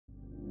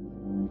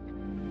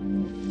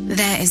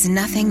There is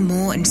nothing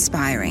more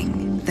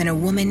inspiring than a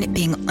woman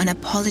being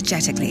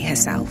unapologetically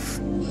herself.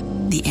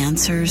 The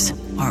answers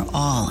are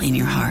all in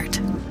your heart.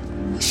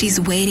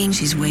 She's waiting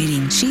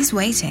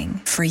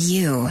for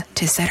you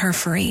to set her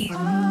free.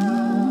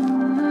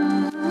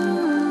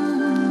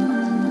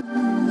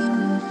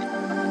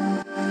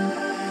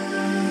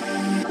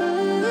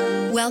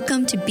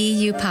 Welcome to Be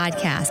You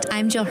Podcast.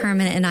 I'm Jill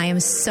Herman, and I am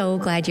so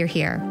glad you're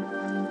here.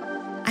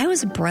 I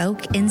was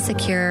broke,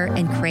 insecure,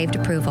 and craved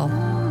approval.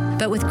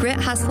 But with grit,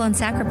 hustle, and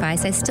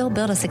sacrifice, I still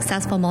built a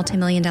successful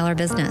multi-million-dollar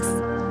business.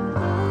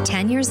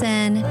 10 years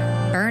in,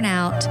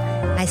 burnout,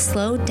 I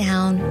slowed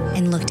down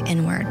and looked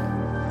inward.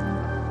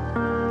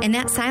 In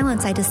that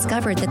silence, I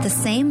discovered that the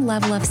same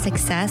level of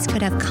success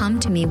could have come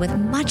to me with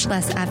much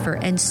less effort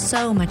and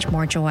so much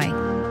more joy.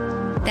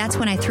 That's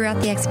when I threw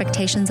out the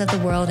expectations of the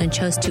world and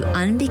chose to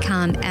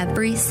unbecome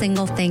every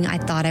single thing I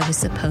thought I was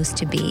supposed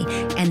to be.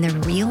 And the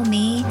real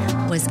me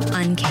was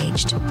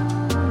uncaged.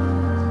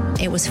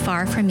 It was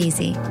far from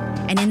easy.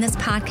 And in this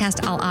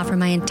podcast, I'll offer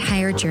my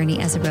entire journey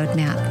as a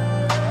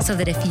roadmap so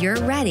that if you're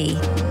ready,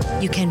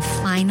 you can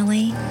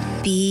finally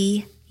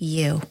be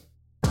you.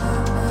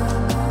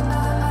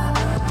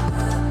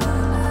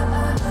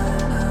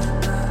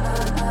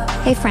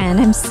 Hey friend,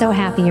 I'm so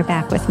happy you're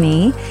back with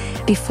me.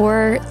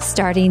 Before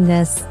starting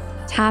this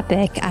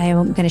topic,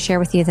 I'm going to share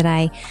with you that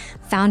I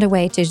found a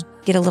way to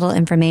get a little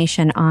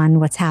information on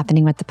what's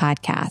happening with the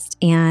podcast.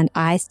 And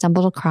I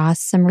stumbled across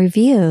some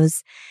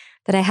reviews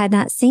that I had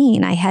not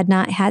seen. I had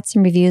not had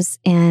some reviews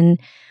in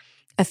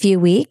a few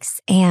weeks,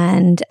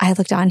 and I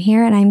looked on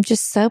here and I'm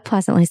just so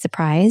pleasantly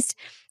surprised.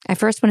 I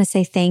first want to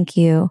say thank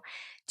you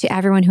to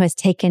everyone who has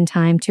taken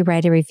time to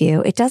write a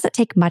review. It doesn't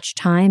take much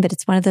time, but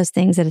it's one of those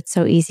things that it's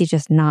so easy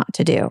just not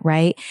to do,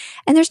 right?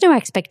 And there's no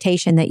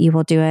expectation that you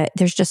will do it.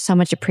 There's just so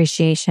much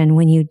appreciation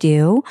when you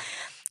do.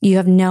 You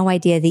have no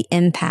idea the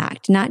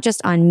impact, not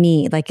just on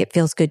me, like it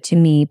feels good to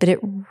me, but it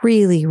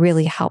really,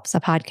 really helps a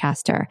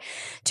podcaster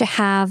to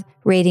have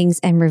ratings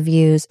and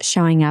reviews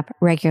showing up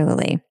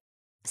regularly.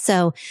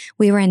 So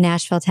we were in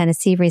Nashville,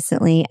 Tennessee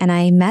recently, and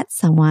I met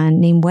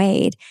someone named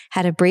Wade,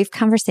 had a brief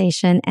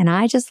conversation, and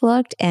I just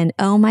looked and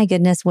oh my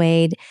goodness,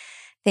 Wade,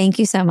 thank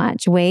you so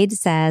much. Wade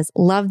says,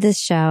 love this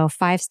show,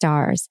 5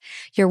 stars.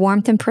 Your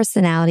warmth and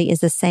personality is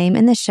the same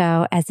in the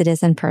show as it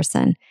is in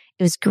person.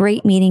 It was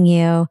great meeting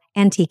you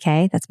and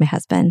TK, that's my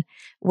husband,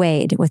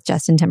 Wade with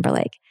Justin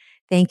Timberlake.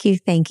 Thank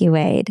you,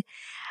 Wade.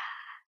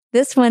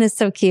 This one is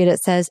so cute. It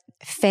says,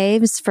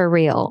 faves for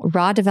real,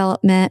 raw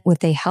development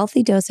with a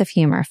healthy dose of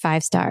humor,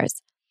 5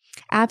 stars.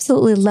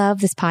 Absolutely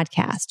love this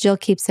podcast. Jill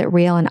keeps it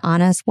real and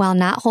honest while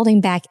not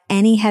holding back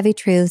any heavy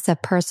truths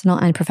of personal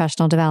and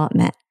professional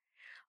development,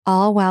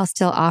 all while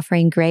still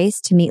offering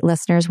grace to meet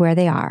listeners where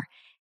they are.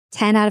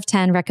 10 out of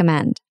 10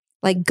 recommend.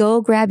 Like, go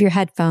grab your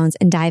headphones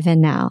and dive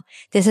in now.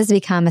 This has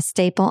become a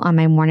staple on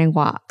my morning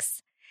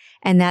walks.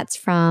 And that's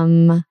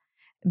from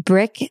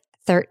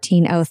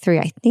Brick1303.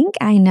 I think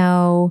I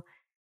know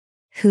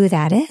who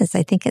that is.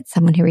 I think it's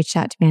someone who reached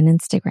out to me on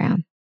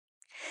Instagram.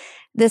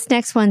 This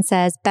next one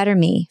says, better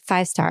me,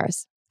 5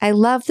 stars. I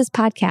love this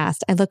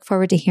podcast. I look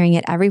forward to hearing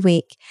it every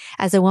week.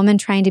 As a woman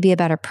trying to be a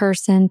better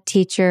person,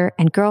 teacher,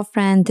 and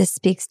girlfriend, this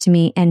speaks to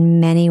me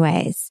in many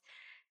ways.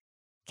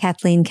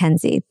 Kathleen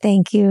Kenzie,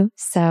 thank you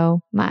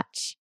so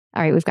much.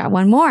 All right, we've got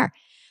one more.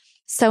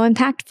 So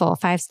impactful,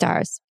 5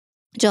 stars.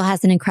 Jill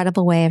has an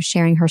incredible way of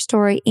sharing her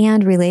story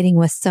and relating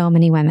with so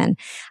many women.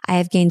 I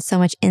have gained so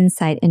much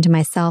insight into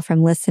myself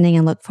from listening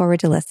and look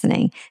forward to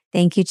listening.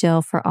 Thank you,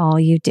 Jill, for all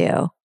you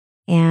do.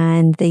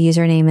 And the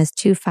username is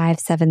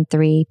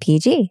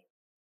 2573PG.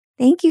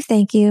 Thank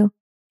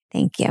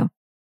you.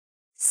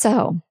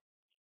 So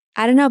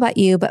I don't know about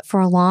you, but for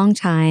a long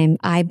time,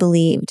 I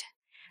believed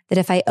that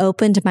if I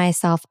opened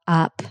myself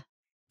up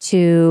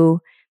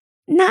to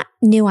not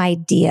new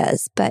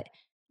ideas, but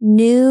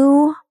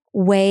new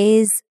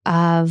ways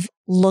of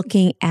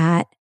looking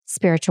at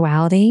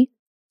spirituality,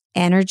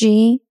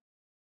 energy,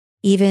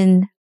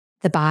 even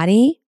the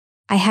body,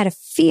 I had a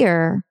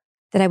fear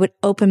that I would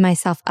open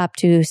myself up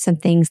to some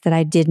things that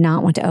I did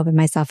not want to open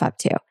myself up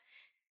to.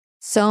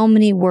 So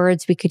many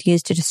words we could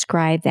use to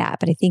describe that,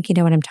 but I think you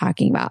know what I'm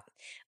talking about.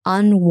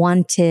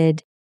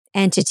 Unwanted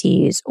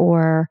entities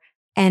or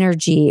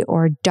energy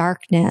or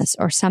darkness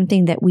or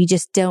something that we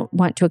just don't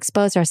want to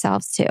expose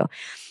ourselves to.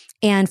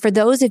 And for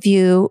those of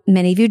you,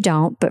 many of you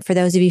don't, but for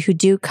those of you who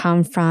do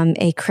come from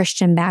a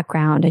Christian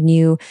background and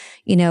you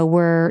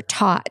were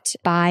taught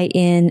by,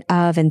 in,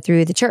 of, and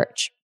through the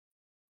church,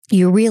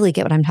 you really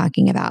get what I'm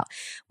talking about,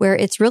 where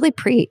it's really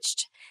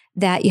preached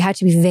that you have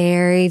to be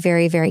very,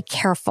 very, very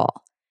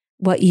careful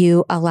what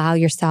you allow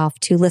yourself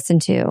to listen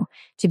to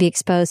be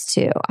exposed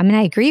to. I mean,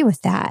 I agree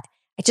with that.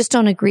 I just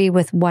don't agree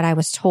with what I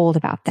was told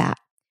about that.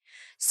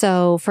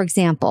 So, for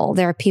example,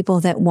 there are people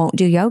that won't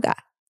do yoga.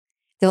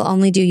 They'll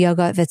only do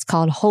yoga if it's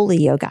called holy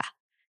yoga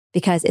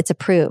because it's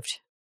approved,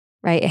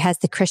 right? It has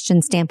the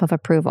Christian stamp of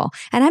approval.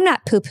 And I'm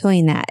not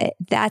poo-pooing that.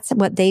 That's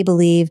what they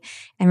believe.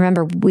 And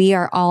remember, we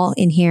are all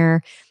in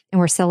here and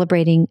we're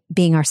celebrating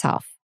being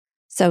ourselves.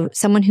 So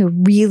someone who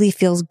really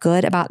feels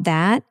good about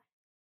that,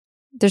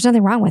 There's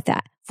nothing wrong with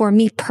that. For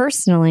me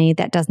personally,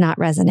 that does not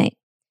resonate.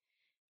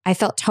 I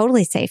felt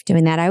totally safe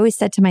doing that. I always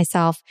said to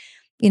myself,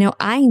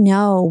 I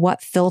know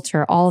what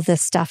filter all of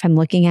this stuff I'm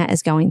looking at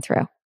is going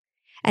through.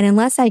 And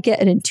unless I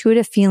get an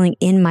intuitive feeling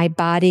in my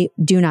body,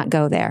 do not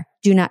go there.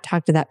 Do not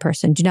talk to that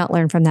person. Do not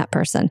learn from that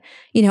person.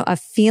 A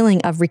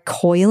feeling of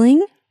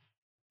recoiling,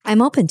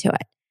 I'm open to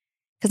it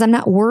because I'm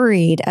not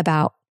worried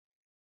about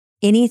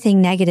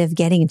anything negative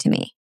getting to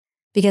me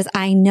because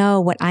I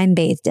know what I'm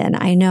bathed in.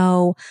 I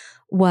know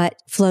what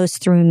flows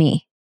through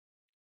me.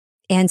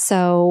 And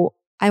so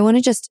I want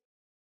to just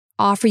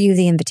offer you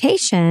the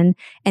invitation.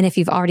 And if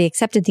you've already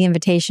accepted the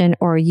invitation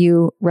or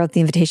you wrote the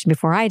invitation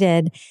before I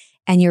did,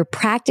 and you're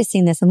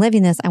practicing this and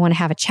living this, I want to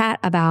have a chat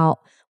about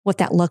what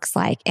that looks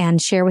like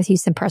and share with you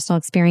some personal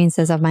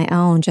experiences of my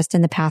own just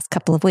in the past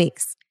couple of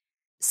weeks.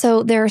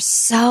 So there are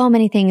so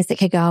many things that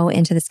could go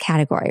into this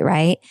category,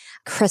 right?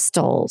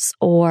 Crystals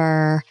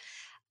or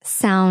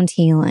sound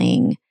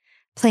healing,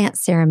 plant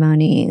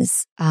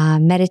ceremonies,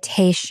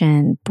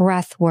 meditation,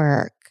 breath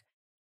work.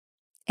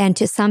 And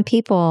to some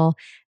people,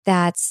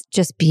 that's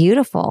just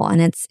beautiful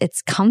and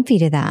it's comfy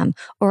to them.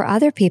 Or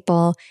other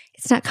people,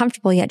 it's not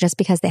comfortable yet just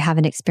because they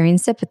haven't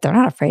experienced it, but they're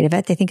not afraid of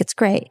it. They think it's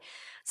great.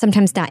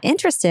 Sometimes not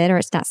interested or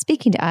it's not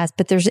speaking to us,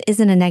 but there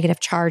isn't a negative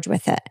charge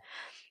with it.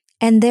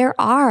 And there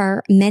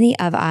are many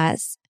of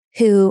us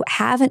who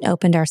haven't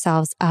opened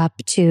ourselves up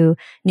to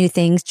new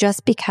things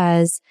just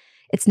because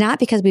it's not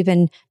because we've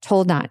been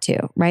told not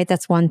to, right?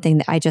 That's one thing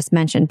that I just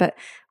mentioned, but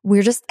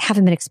we just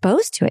haven't been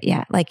exposed to it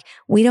yet. Like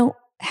we don't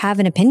have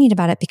an opinion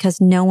about it because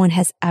no one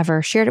has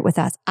ever shared it with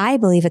us. I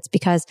believe it's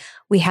because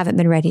we haven't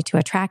been ready to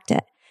attract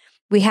it.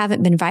 We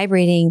haven't been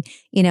vibrating,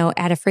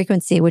 at a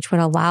frequency which would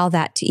allow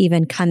that to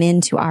even come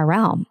into our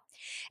realm.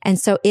 And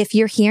so if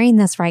you're hearing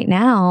this right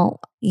now,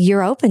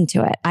 you're open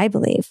to it, I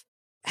believe.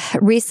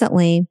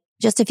 Recently,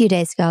 just a few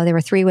days ago, there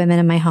were 3 women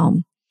in my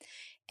home,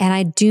 and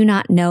I do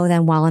not know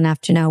them well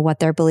enough to know what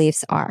their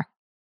beliefs are.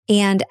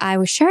 And I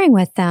was sharing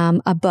with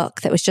them a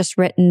book that was just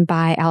written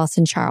by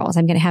Allison Charles.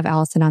 I'm going to have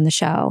Allison on the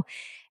show.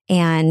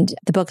 And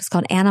the book is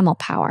called Animal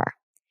Power.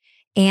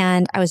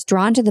 And I was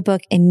drawn to the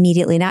book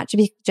immediately, not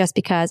just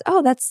because,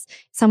 that's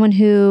someone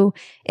who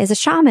is a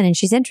shaman and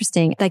she's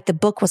interesting. Like the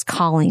book was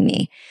calling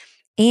me.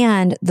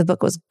 And the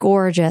book was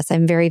gorgeous.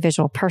 I'm a very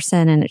visual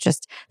person and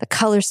the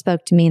colors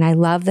spoke to me. And I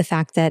love the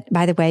fact that,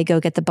 by the way, go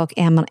get the book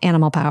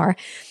Animal Power.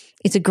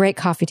 It's a great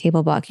coffee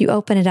table book. You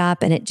open it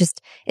up and it just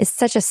is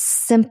such a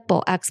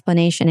simple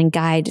explanation and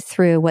guide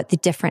through what the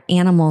different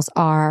animals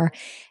are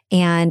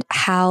and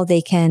how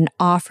they can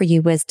offer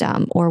you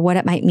wisdom or what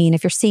it might mean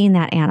if you're seeing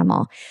that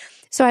animal.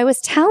 So I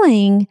was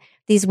telling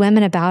these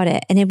women about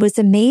it, and it was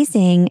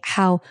amazing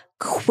how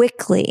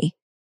quickly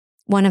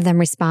one of them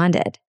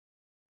responded.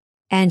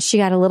 And she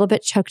got a little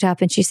bit choked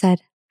up and she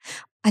said,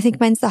 I think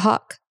mine's the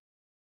hawk.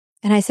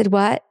 And I said,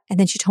 what? And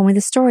then she told me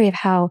the story of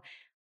how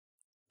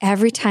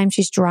every time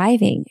she's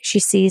driving, she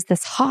sees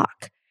this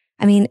hawk.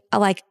 I mean,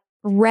 like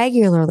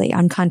regularly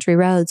on country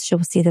roads,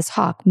 she'll see this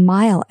hawk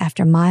mile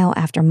after mile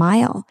after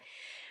mile.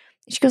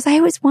 She goes, I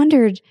always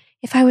wondered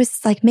if I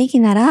was like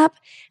making that up.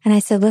 And I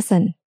said,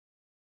 listen,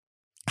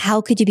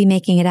 how could you be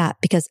making it up?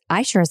 Because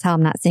I sure as hell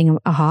am not seeing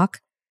a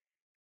hawk.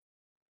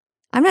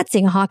 I'm not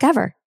seeing a hawk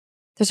ever.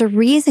 There's a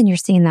reason you're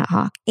seeing that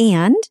hawk.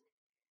 And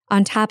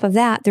on top of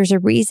that, there's a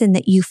reason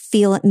that you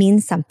feel it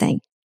means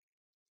something.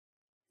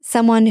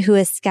 Someone who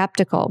is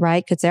skeptical,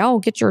 right, could say,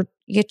 get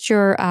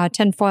your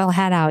tinfoil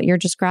hat out. You're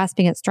just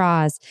grasping at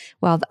straws.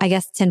 Well, I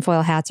guess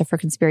tinfoil hats are for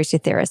conspiracy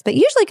theorists, but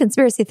usually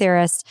conspiracy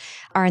theorists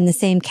are in the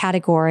same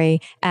category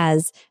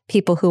as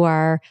people who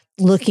are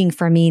looking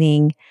for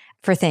meaning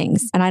for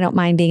things. And I don't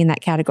mind being in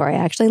that category. I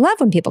actually love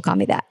when people call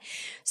me that.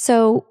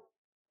 So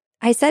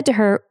I said to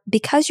her,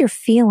 because you're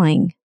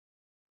feeling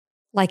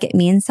like it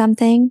means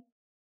something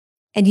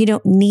and you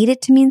don't need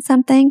it to mean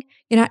something,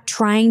 you're not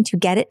trying to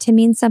get it to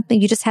mean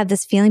something. You just have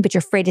this feeling, but you're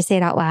afraid to say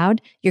it out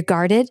loud. You're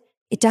guarded.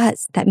 It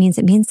does. That means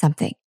it means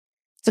something.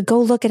 So go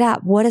look it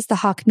up. What does the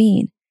hawk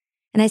mean?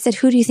 And I said,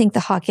 who do you think the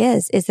hawk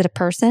is? Is it a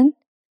person?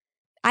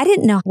 I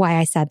didn't know why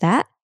I said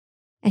that.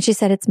 And she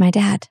said, it's my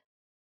dad.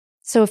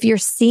 So if you're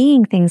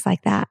seeing things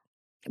like that,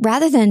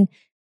 rather than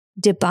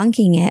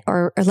debunking it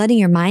or letting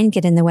your mind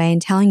get in the way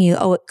and telling you,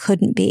 it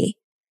couldn't be,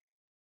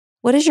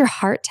 what is your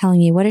heart telling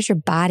you? What is your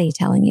body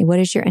telling you? What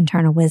is your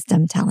internal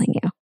wisdom telling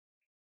you?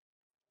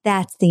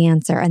 That's the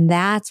answer. And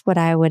that's what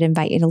I would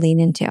invite you to lean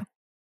into.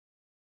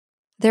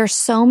 There are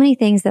so many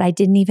things that I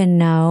didn't even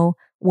know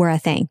were a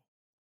thing.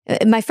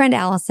 My friend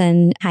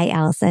Allison, hi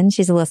Allison,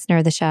 she's a listener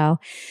of the show.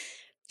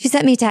 She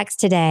sent me a text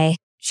today.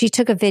 She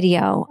took a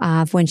video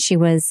of when she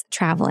was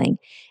traveling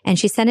and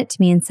she sent it to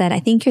me and said, I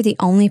think you're the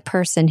only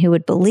person who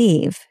would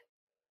believe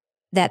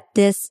that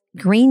this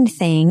green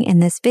thing in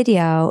this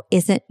video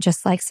isn't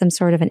just like some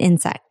sort of an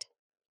insect.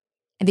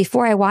 And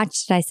before I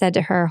watched it, I said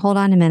to her, hold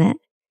on a minute.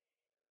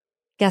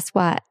 Guess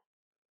what?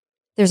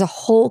 There's a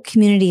whole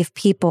community of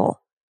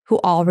people who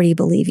already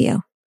believe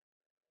you.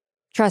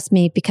 Trust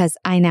me, because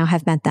I now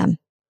have met them.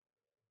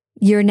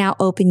 You're now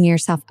opening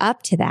yourself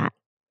up to that.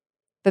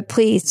 But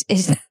please,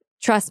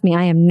 Trust me,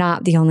 I am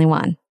not the only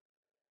one.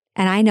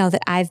 And I know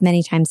that I've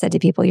many times said to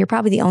people, you're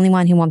probably the only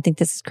one who won't think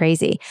this is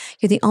crazy.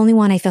 You're the only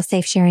one I feel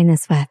safe sharing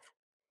this with.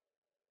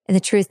 And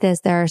the truth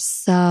is there are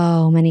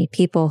so many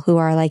people who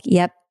are like,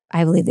 yep,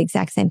 I believe the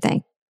exact same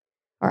thing.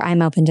 Or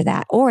I'm open to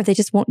that. Or they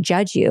just won't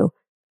judge you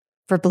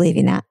for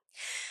believing that.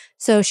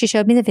 So she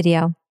showed me the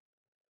video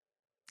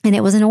and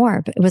it was an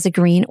orb. It was a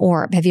green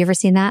orb. Have you ever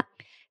seen that?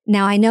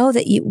 Now I know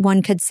that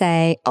one could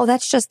say, oh,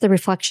 that's just the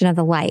reflection of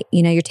the light.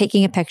 You're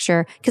taking a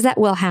picture, because that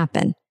will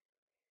happen.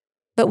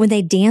 But when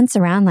they dance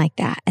around like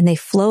that and they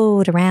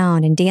float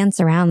around and dance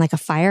around like a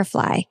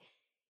firefly,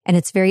 and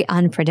it's very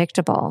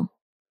unpredictable,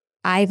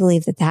 I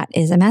believe that that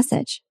is a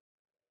message.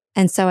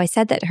 And so I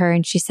said that to her,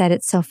 and she said,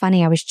 it's so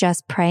funny. I was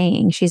just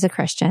praying. She's a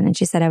Christian. And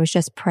she said, I was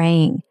just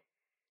praying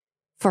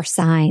for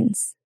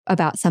signs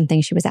about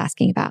something she was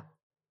asking about.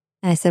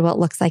 And I said, well, it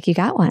looks like you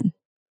got one.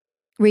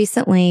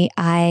 Recently,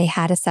 I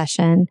had a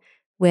session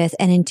with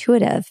an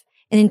intuitive.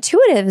 An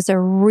intuitive is a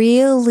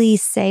really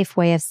safe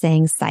way of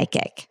saying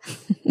psychic.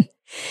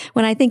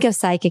 When I think of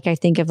psychic, I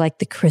think of like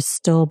the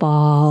crystal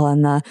ball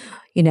and the,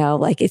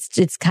 like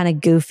it's kind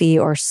of goofy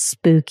or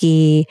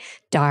spooky,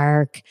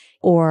 dark,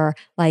 or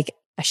like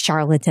a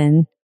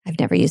charlatan. I've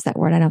never used that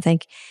word, I don't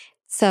think.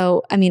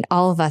 So,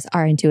 all of us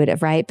are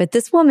intuitive, right? But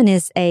this woman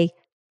is a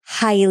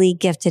highly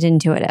gifted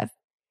intuitive.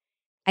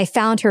 I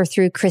found her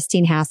through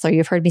Christine Hassler.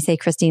 You've heard me say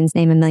Christine's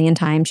name a million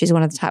times. She's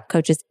one of the top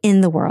coaches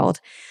in the world.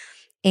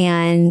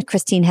 And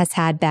Christine has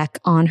had Beck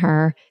on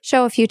her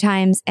show a few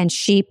times, and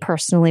she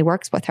personally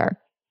works with her.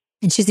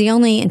 And she's the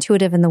only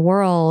intuitive in the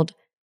world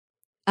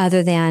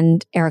other than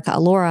Erica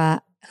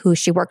Alora, who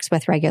she works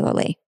with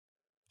regularly.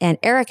 And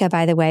Erica,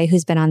 by the way,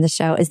 who's been on the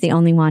show, is the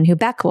only one who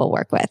Beck will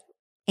work with.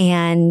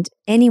 And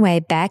anyway,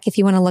 Beck, if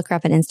you want to look her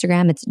up on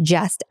Instagram, it's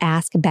just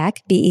Ask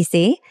Beck, BEC.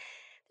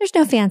 There's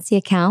no fancy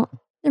account.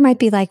 There might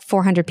be like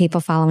 400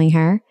 people following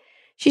her.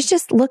 She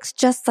just looks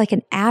just like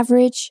an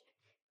average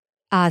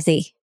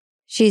Aussie.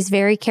 She's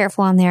very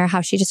careful on there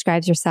how she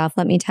describes herself.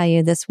 Let me tell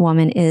you, this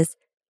woman is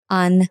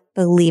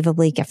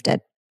unbelievably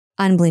gifted,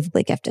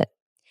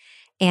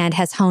 and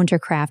has honed her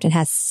craft and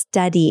has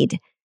studied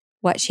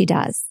what she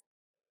does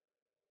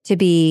to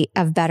be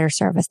of better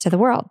service to the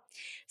world.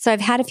 So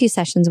I've had a few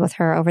sessions with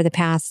her over the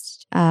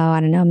past,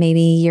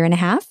 maybe year and a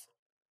half.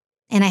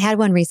 And I had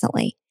one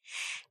recently.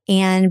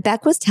 And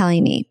Beck was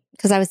telling me,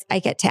 because I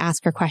get to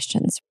ask her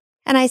questions.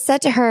 And I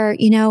said to her,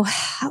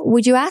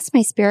 would you ask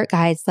my spirit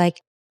guides,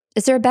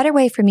 is there a better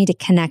way for me to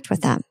connect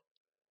with them?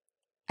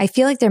 I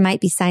feel like there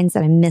might be signs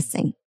that I'm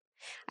missing.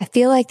 I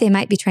feel like they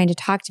might be trying to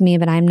talk to me,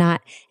 but I'm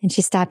not. And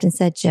she stopped and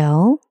said,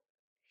 Jill,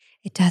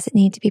 it doesn't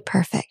need to be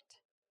perfect.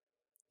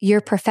 Your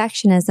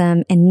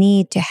perfectionism and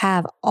need to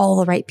have all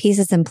the right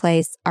pieces in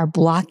place are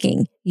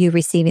blocking you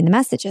receiving the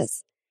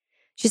messages.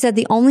 She said,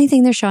 the only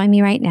thing they're showing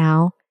me right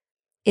now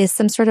is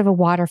some sort of a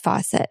water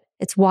faucet.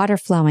 It's water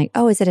flowing.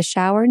 Oh, is it a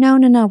shower?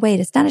 No. Wait,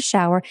 it's not a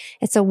shower.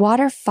 It's a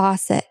water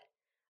faucet.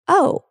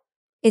 Oh,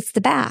 it's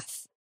the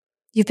bath.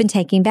 You've been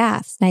taking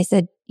baths. And I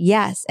said,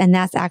 yes. And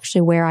that's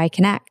actually where I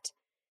connect.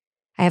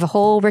 I have a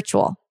whole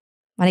ritual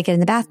when I get in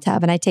the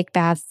bathtub, and I take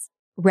baths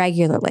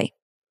regularly.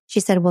 She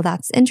said, well,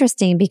 that's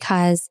interesting,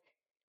 because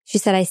she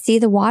said, I see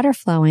the water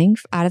flowing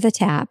out of the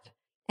tap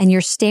and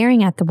you're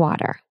staring at the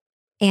water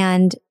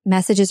and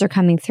messages are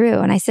coming through.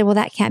 And I said, well,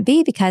 that can't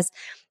be, because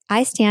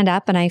I stand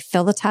up and I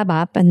fill the tub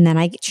up and then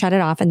I shut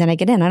it off and then I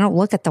get in. I don't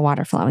look at the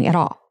water flowing at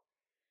all.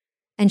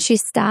 And she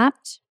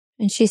stopped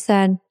and she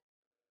said,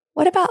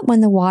 what about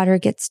when the water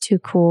gets too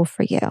cool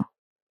for you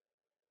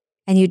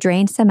and you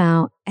drain some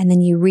out and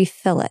then you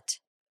refill it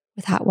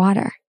with hot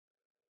water?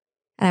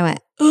 And I went,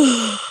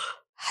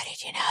 how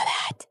did you know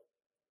that?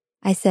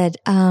 I said,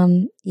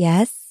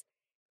 yes.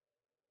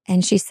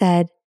 And she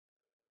said,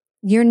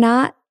 you're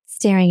not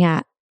staring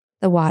at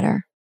the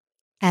water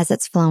as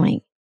it's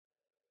flowing.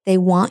 They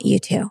want you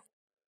to.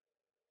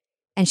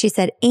 And she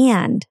said,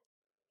 and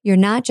you're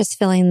not just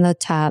filling the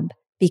tub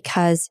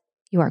because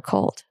you are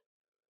cold.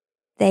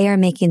 They are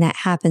making that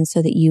happen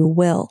so that you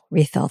will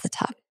refill the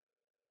tub.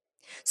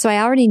 So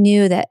I already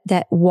knew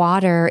that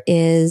water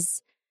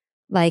is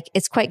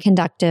it's quite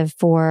conductive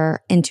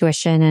for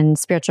intuition and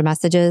spiritual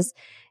messages,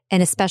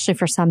 and especially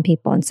for some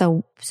people. And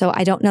so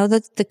I don't know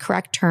the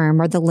correct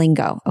term or the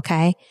lingo.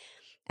 Okay.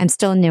 I'm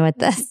still new at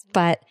this,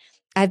 but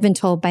I've been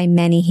told by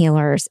many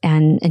healers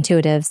and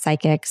intuitive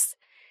psychics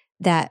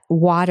that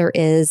water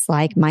is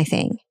like my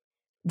thing,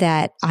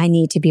 that I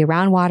need to be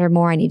around water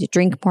more. I need to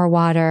drink more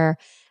water.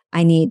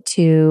 I need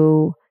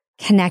to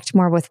connect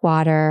more with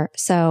water.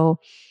 So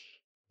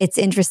it's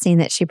interesting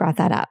that she brought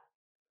that up.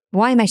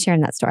 Why am I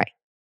sharing that story?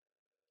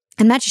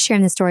 I'm not just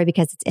sharing the story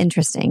because it's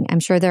interesting. I'm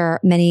sure there are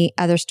many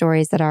other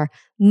stories that are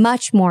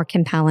much more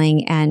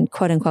compelling and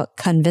quote unquote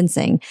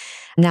convincing.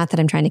 Not that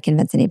I'm trying to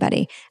convince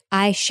anybody.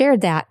 I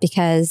shared that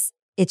because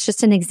it's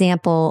just an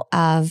example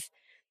of,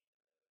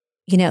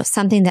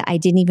 something that I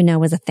didn't even know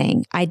was a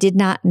thing. I did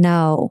not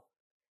know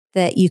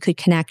that you could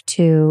connect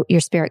to your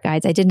spirit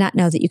guides. I did not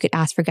know that you could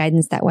ask for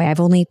guidance that way. I've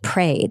only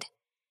prayed.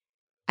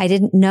 I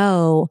didn't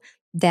know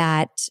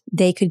that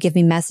they could give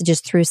me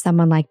messages through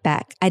someone like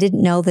Beck. I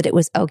didn't know that it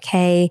was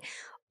okay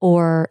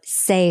or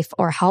safe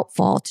or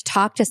helpful to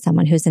talk to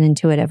someone who's an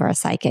intuitive or a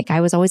psychic. I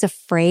was always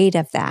afraid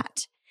of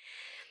that.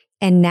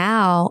 And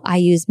now I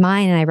use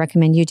mine, and I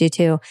recommend you do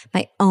too,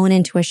 my own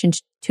intuition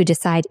to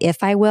decide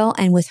if I will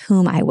and with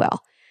whom I will.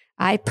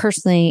 I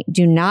personally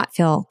do not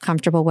feel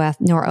comfortable with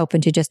nor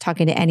open to just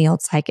talking to any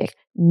old psychic.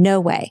 No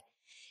way.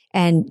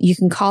 And you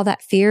can call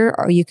that fear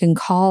or you can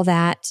call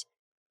that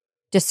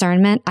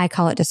discernment. I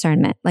call it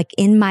discernment. Like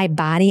in my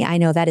body, I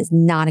know that is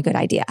not a good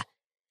idea.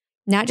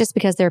 Not just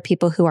because there are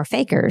people who are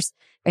fakers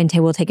and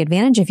will take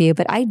advantage of you,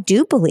 but I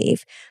do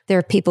believe there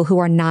are people who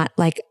are not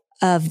like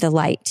of the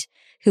light,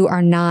 who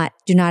do not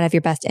have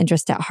your best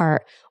interest at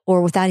heart,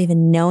 or without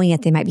even knowing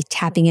it, they might be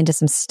tapping into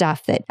some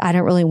stuff that I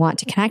don't really want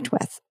to connect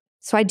with.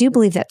 So I do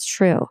believe that's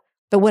true.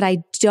 But what I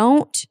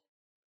don't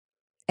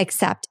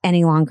accept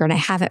any longer, and I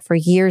haven't for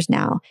years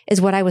now,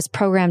 is what I was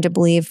programmed to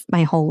believe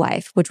my whole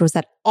life, which was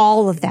that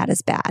all of that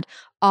is bad.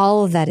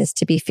 All of that is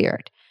to be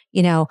feared.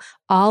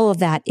 All of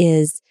that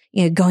is,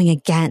 going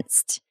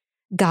against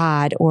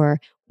God or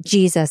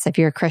Jesus if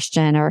you're a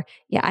Christian,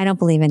 I don't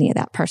believe any of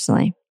that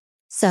personally.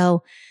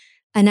 So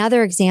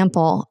another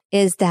example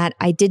is that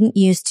I didn't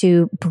used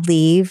to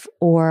believe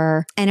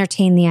or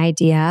entertain the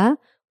idea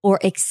or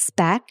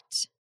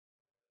expect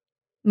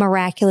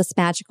miraculous,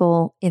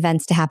 magical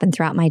events to happen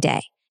throughout my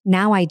day.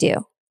 Now I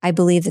do. I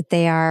believe that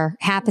they are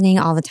happening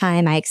all the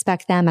time. I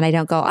expect them and I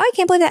don't go, oh, I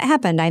can't believe that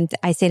happened.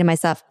 I say to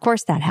myself, of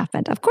course that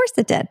happened. Of course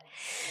it did.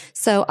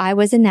 So I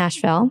was in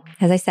Nashville,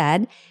 as I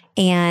said,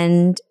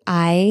 and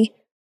I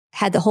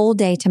had the whole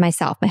day to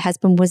myself. My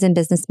husband was in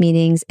business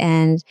meetings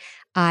and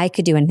I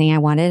could do anything I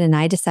wanted. And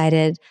I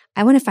decided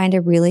I want to find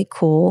a really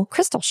cool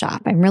crystal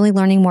shop. I'm really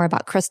learning more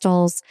about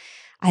crystals.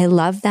 I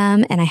love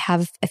them and I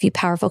have a few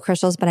powerful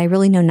crystals, but I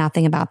really know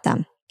nothing about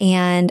them.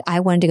 And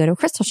I wanted to go to a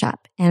crystal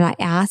shop. And I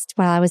asked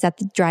while I was at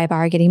the dry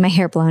bar getting my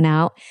hair blown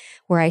out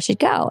where I should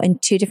go. And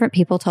 2 different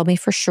people told me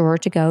for sure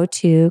to go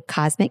to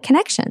Cosmic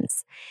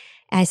Connections.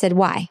 And I said,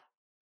 why?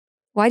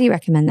 Why do you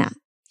recommend that?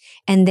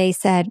 And they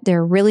said,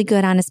 they're really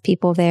good, honest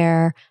people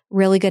there,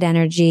 really good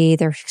energy.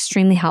 They're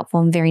extremely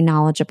helpful and very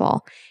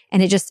knowledgeable.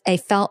 And I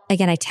felt,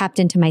 again, I tapped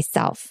into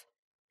myself.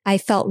 I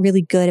felt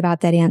really good about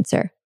that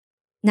answer.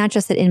 Not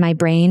just that in my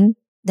brain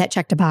that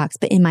checked a box,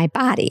 but in my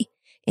body.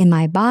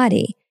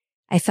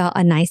 I felt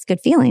a nice, good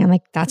feeling. I'm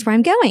like, that's where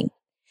I'm going.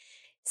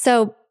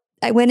 So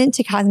I went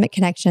into Cosmic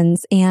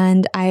Connections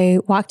and I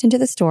walked into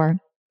the store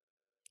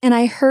and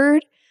I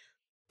heard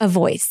a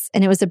voice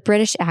and it was a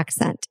British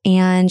accent.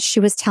 And she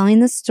was telling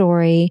the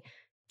story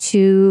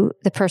to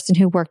the person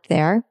who worked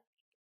there,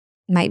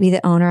 might be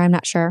the owner, I'm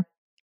not sure,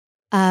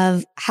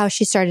 of how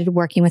she started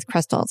working with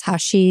crystals, how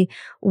she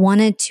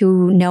wanted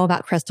to know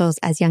about crystals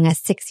as young as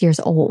 6 years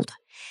old.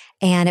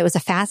 And it was a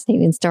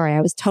fascinating story.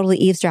 I was totally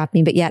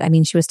eavesdropping, but yet,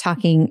 she was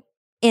talking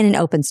in an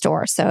open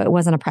store. So it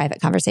wasn't a private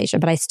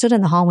conversation, but I stood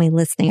in the hallway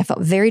listening. I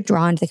felt very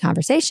drawn to the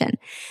conversation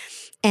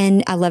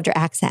and I loved her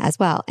accent as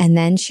well. And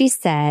then she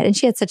said, and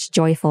she had such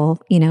joyful,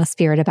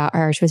 spirit about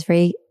her. She was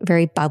very,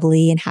 very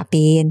bubbly and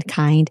happy and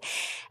kind.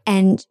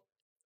 And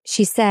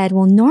she said,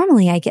 well,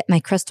 normally I get my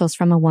crystals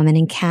from a woman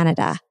in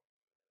Canada,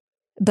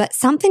 but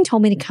something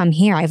told me to come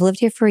here. I've lived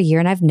here for a year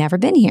and I've never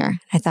been here.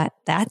 I thought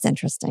that's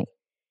interesting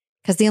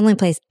because the only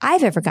place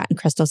I've ever gotten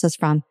crystals is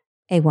from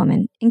a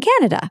woman in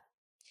Canada.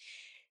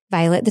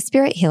 Violet, the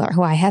spirit healer,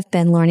 who I have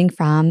been learning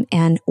from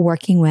and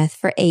working with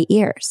for 8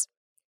 years.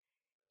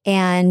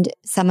 And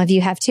some of you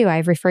have too.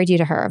 I've referred you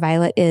to her.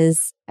 Violet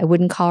is, I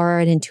wouldn't call her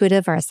an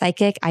intuitive or a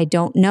psychic. I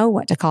don't know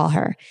what to call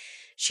her.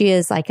 She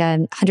is like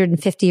a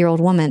 150-year-old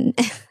woman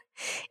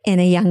in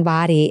a young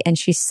body. And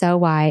she's so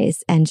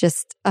wise and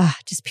just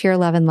pure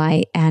love and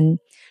light. And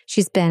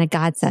she's been a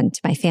godsend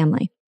to my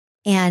family.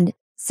 And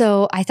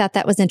so I thought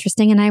that was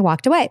interesting and I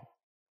walked away.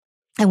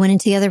 I went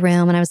into the other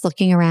room and I was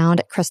looking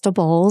around at crystal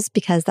bowls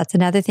because that's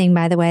another thing,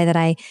 by the way, that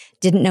I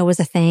didn't know was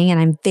a thing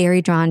and I'm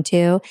very drawn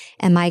to.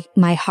 And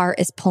my heart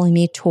is pulling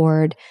me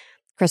toward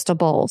crystal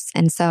bowls.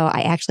 And so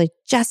I actually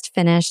just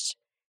finished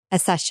a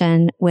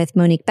session with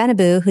Monique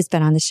Benabou, who's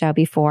been on the show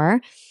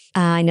before.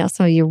 I know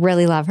some of you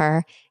really love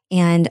her.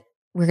 And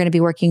we're going to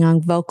be working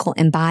on vocal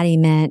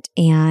embodiment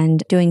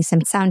and doing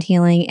some sound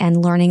healing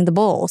and learning the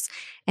bowls.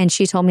 And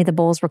she told me the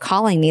bowls were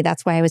calling me.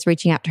 That's why I was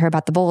reaching out to her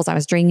about the bowls. I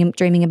was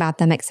dreaming about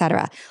them,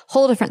 etc.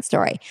 Whole different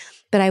story.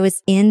 But I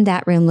was in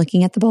that room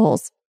looking at the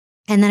bowls.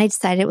 And then I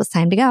decided it was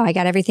time to go. I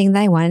got everything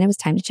that I wanted. It was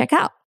time to check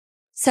out.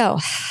 So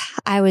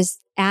I was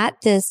at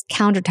this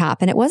countertop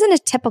and it wasn't a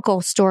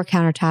typical store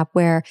countertop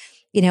where,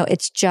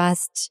 it's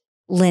just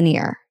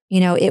linear.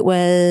 It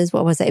was,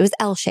 what was it? It was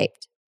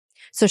L-shaped.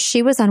 So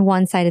she was on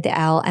one side of the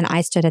L and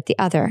I stood at the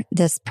other,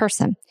 this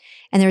person.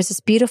 And there was this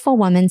beautiful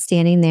woman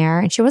standing there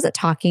and she wasn't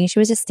talking. She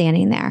was just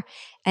standing there.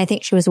 And I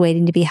think she was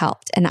waiting to be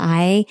helped. And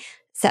I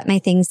set my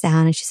things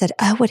down and she said,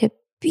 oh, what a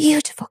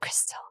beautiful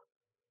crystal.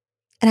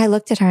 And I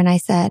looked at her and I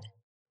said,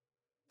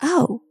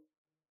 oh,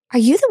 are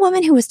you the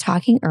woman who was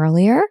talking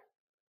earlier?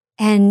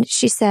 And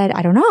she said,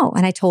 I don't know.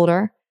 And I told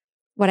her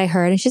what I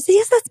heard. And she said,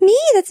 yes, that's me.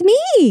 That's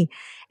me.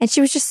 And she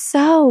was just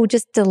so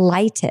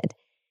delighted.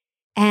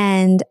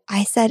 And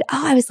I said,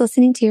 oh, I was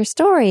listening to your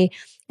story.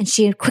 And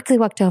she had quickly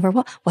walked over.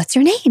 Well, what's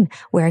your name?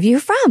 Where are you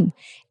from?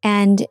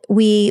 And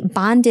we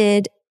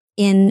bonded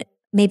in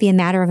maybe a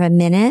matter of a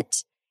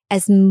minute,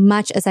 as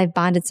much as I've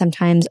bonded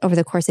sometimes over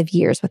the course of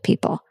years with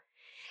people.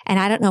 And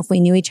I don't know if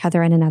we knew each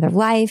other in another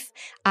life.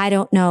 I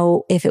don't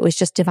know if it was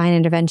just divine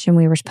intervention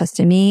we were supposed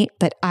to meet,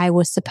 but I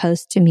was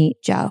supposed to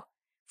meet Jo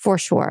for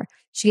sure.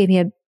 She gave me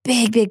a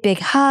big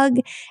hug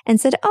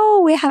and said,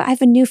 oh, I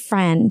have a new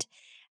friend.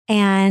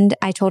 And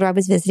I told her I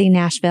was visiting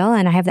Nashville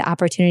and I have the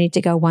opportunity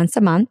to go once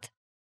a month,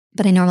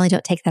 but I normally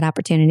don't take that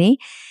opportunity.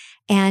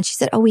 And she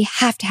said, oh, we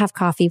have to have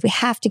coffee. We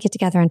have to get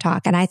together and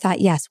talk. And I thought,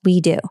 yes, we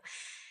do.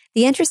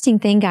 The interesting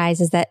thing,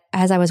 guys, is that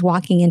as I was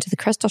walking into the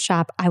crystal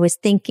shop, I was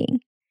thinking.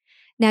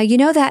 Now, you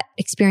know that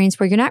experience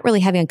where you're not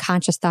really having a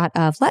conscious thought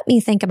of, let me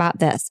think about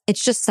this.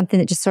 It's just something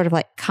that just sort of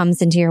like comes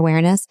into your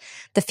awareness.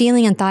 The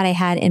feeling and thought I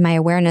had in my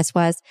awareness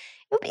was,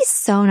 it would be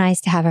so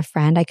nice to have a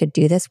friend I could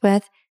do this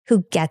with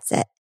who gets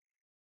it,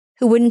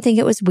 who wouldn't think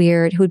it was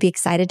weird, who would be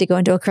excited to go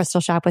into a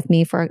crystal shop with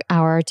me for an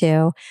hour or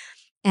two.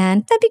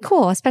 And that'd be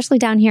cool, especially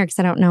down here because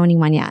I don't know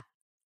anyone yet.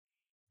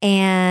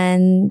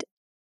 And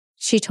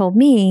she told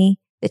me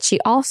that she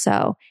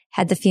also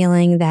had the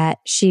feeling that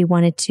she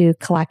wanted to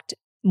collect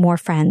more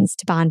friends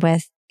to bond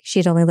with. She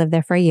had only lived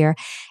there for a year,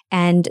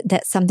 and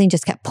that something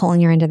just kept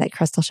pulling her into that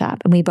crystal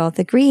shop. And we both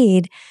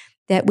agreed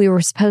that we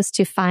were supposed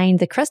to find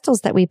the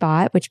crystals that we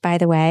bought, which, by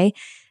the way,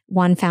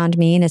 one found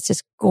me, and it's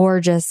this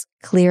gorgeous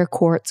clear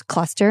quartz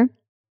cluster.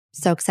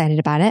 So excited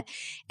about it.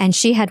 And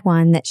she had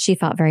one that she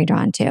felt very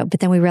drawn to. But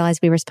then we realized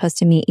we were supposed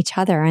to meet each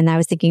other. And I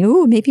was thinking,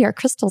 ooh, maybe our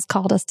crystals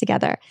called us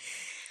together.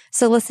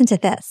 So listen to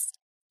this.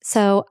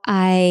 So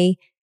I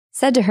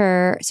said to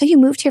her, so you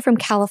moved here from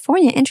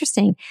California.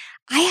 Interesting.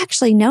 I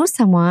actually know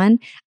someone.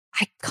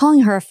 I'm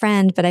calling her a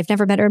friend, but I've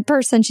never met her in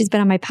person. She's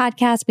been on my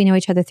podcast. We know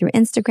each other through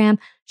Instagram.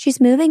 She's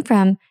moving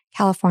from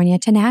California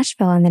to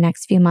Nashville in the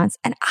next few months.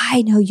 And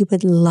I know you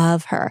would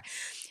love her.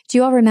 Do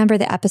you all remember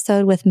the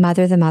episode with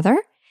Mother the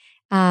Mother?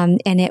 And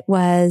it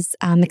was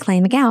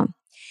McLean McGowan.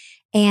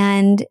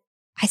 And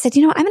I said,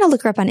 I'm going to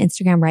look her up on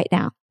Instagram right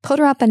now. Put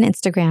her up on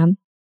Instagram,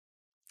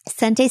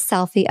 sent a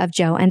selfie of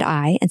Jo and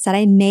I, and said,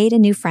 I made a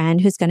new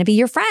friend who's going to be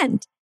your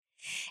friend.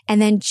 And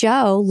then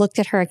Jo looked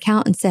at her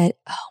account and said,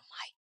 oh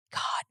my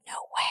God, no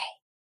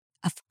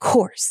way. Of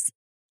course.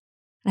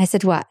 And I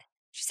said, what?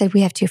 She said,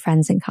 we have 2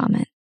 friends in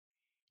common.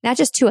 Not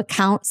just 2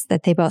 accounts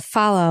that they both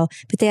follow,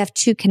 but they have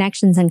 2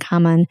 connections in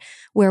common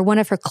where one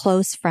of her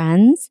close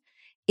friends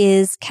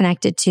is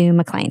connected to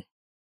McLean.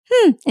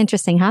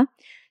 Interesting, huh?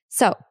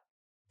 So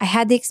I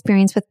had the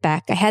experience with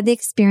Beck. I had the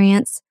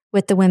experience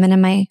with the women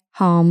in my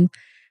home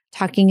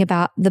talking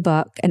about the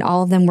book, and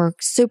all of them were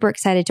super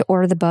excited to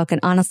order the book.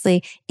 And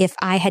honestly, if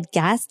I had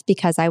guessed,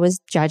 because I was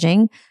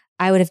judging,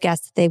 I would have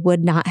guessed that they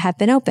would not have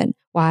been open.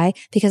 Why?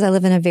 Because I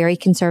live in a very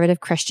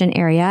conservative Christian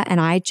area, and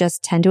I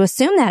just tend to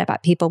assume that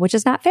about people, which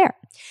is not fair.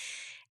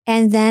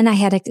 And then I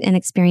had an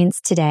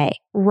experience today,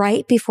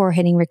 right before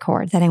hitting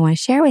record, that I want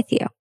to share with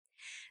you.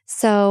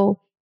 So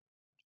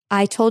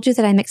I told you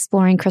that I'm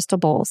exploring crystal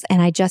bowls,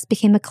 and I just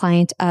became a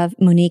client of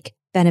Monique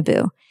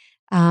Benabou.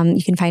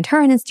 You can find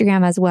her on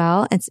Instagram as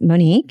well. It's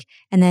Monique,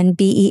 and then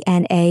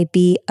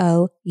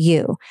Benabou.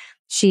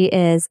 She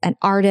is an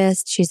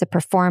artist. She's a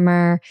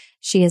performer.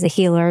 She is a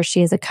healer.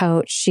 She is a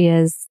coach. She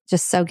is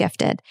just so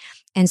gifted.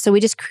 And so we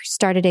just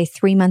started a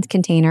 3-month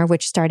container,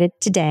 which started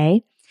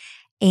today.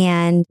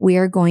 And we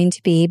are going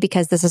to be,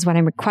 because this is what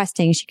I'm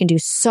requesting, she can do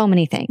so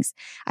many things.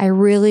 I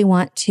really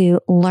want to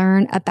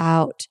learn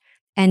about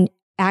and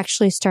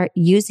actually start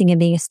using and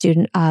being a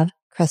student of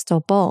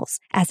crystal bowls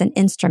as an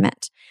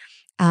instrument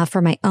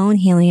for my own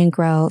healing and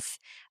growth,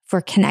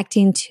 for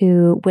connecting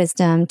to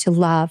wisdom, to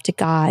love, to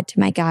God, to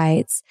my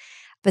guides.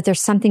 But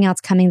there's something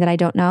else coming that I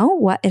don't know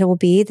what it will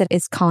be that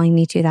is calling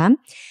me to them.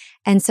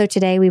 And so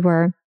today we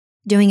were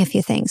doing a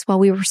few things. Well,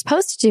 we were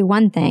supposed to do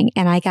one thing,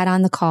 and I got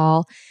on the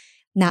call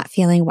not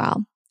feeling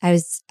well. I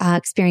was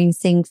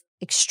experiencing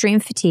extreme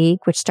fatigue,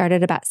 which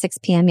started about 6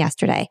 p.m.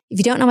 yesterday. If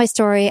you don't know my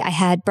story, I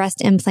had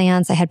breast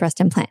implants. I had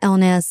breast implant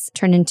illness,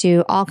 turned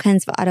into all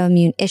kinds of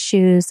autoimmune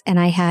issues. And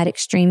I had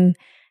extreme,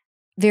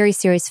 very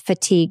serious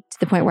fatigue to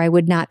the point where I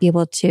would not be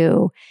able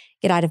to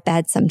get out of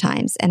bed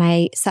sometimes. And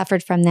I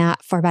suffered from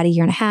that for about 1.5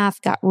 years,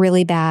 got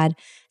really bad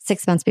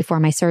 6 months before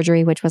my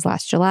surgery, which was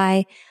last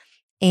July.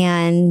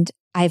 And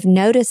I've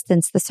noticed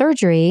since the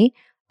surgery,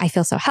 I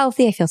feel so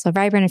healthy. I feel so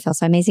vibrant. I feel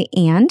so amazing.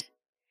 And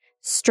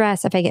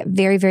stress, if I get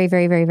very, very,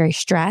 very, very, very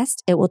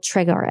stressed, it will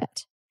trigger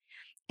it.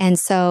 And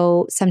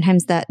so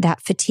sometimes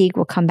that fatigue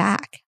will come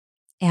back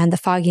and the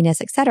fogginess,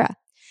 etc.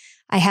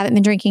 I haven't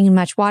been drinking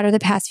much water the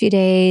past few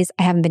days.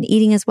 I haven't been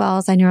eating as well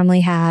as I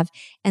normally have.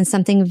 And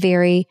something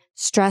very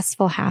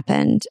stressful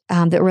happened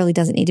that really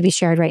doesn't need to be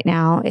shared right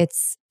now.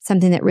 It's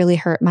something that really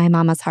hurt my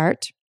mama's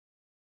heart.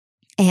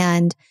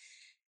 And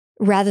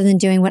rather than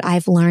doing what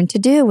I've learned to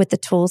do with the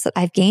tools that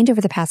I've gained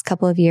over the past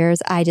couple of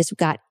years, I just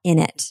got in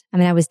it. I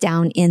mean, I was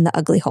down in the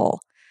ugly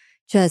hole,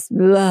 just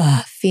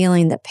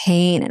feeling the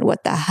pain and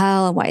what the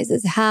hell, and why is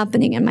this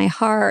happening in my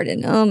heart?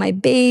 And oh, my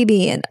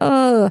baby,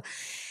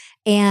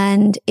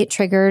 and it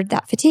triggered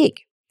that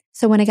fatigue.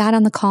 So when I got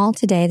on the call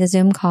today, the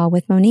Zoom call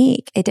with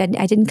Monique, I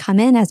didn't come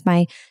in as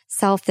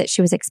myself that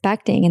she was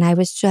expecting. And I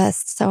was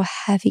just so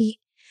heavy,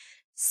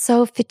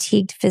 so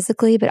fatigued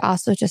physically, but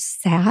also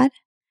just sad.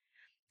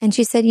 And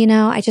she said,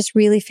 I just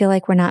really feel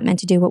like we're not meant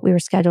to do what we were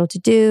scheduled to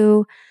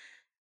do.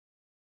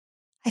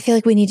 I feel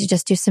like we need to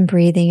just do some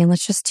breathing and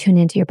let's just tune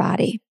into your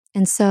body.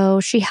 And so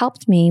she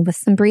helped me with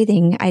some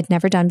breathing I'd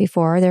never done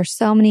before. There's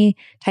so many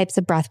types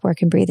of breath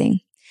work and breathing.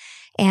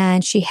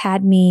 And she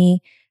had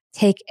me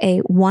take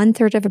a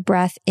 1/3 of a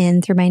breath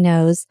in through my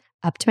nose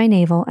up to my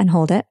navel and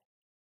hold it.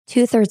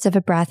 2/3 of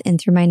a breath in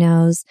through my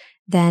nose,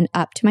 then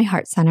up to my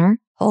heart center,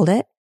 hold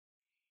it.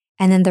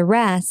 And then the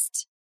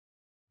rest,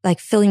 like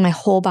filling my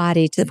whole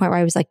body to the point where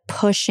I was like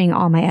pushing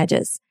all my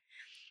edges.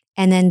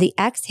 And then the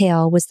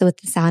exhale was with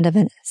the sound of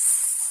an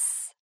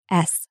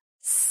S.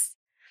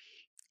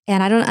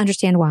 And I don't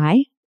understand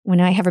why.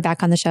 When I have her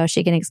back on the show,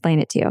 she can explain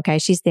it to you. Okay.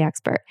 She's the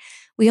expert.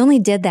 We only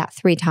did that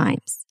 3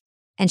 times.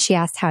 And she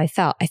asked how I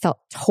felt. I felt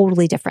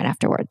totally different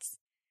afterwards.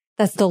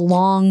 That's the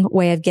long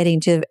way of getting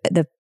to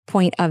the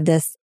point of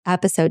this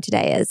episode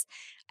today is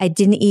I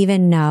didn't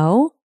even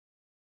know.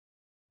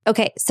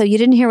 Okay. So you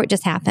didn't hear what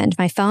just happened.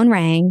 My phone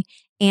rang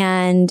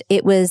and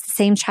it was the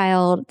same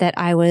child that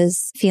I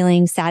was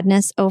feeling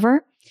sadness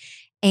over.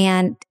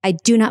 And I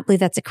do not believe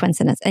that's a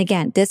coincidence. And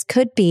again, this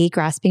could be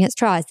grasping at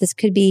straws. This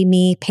could be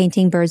me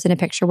painting birds in a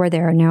picture where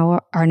there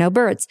are no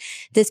birds.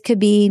 This could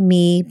be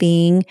me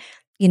being,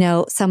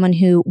 someone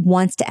who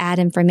wants to add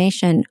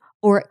information,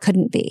 or it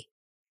couldn't be.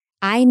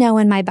 I know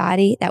in my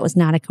body that was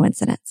not a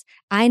coincidence.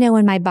 I know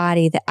in my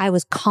body that I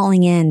was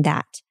calling in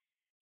that.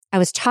 I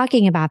was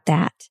talking about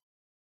that,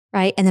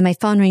 right? And then my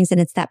phone rings and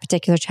it's that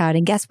particular child.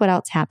 And guess what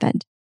else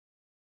happened?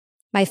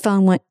 My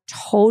phone went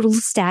total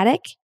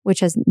static, which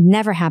has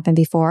never happened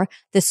before.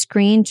 The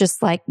screen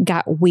just like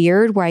got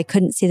weird where I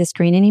couldn't see the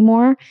screen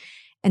anymore.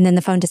 And then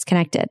the phone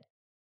disconnected.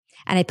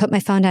 And I put my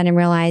phone down and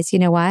realized, you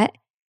know what?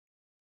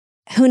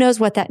 Who knows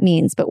what that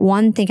means? But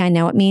one thing I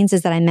know it means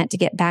is that I'm meant to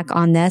get back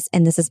on this,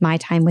 and this is my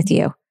time with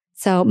you.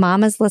 So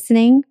mamas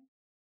listening,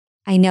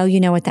 I know you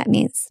know what that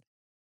means.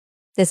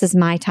 This is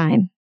my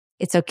time.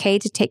 It's okay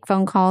to take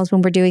phone calls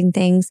when we're doing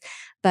things,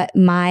 but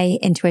my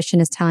intuition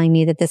is telling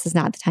me that this is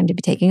not the time to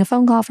be taking a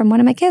phone call from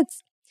one of my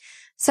kids.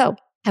 So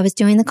I was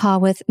doing the call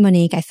with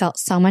Monique. I felt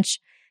so much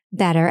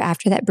better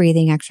after that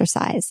breathing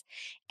exercise.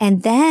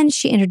 And then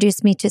she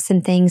introduced me to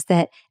some things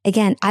that,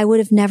 again, I would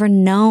have never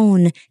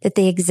known that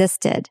they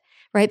existed,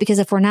 right? Because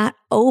if we're not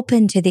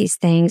open to these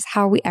things,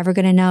 how are we ever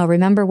going to know?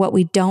 Remember, what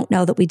we don't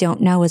know that we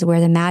don't know is where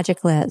the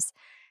magic lives.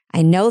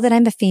 I know that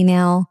I'm a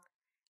female.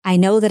 I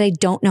know that I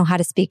don't know how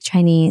to speak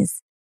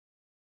Chinese,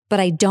 but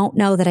I don't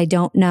know that I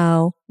don't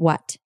know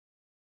what?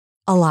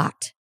 A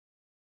lot.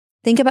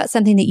 Think about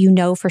something that you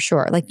know for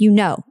sure, like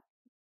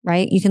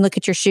right? You can look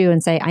at your shoe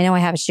and say, I know I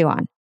have a shoe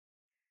on.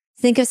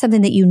 Think of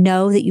something that you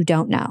know that you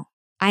don't know.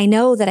 I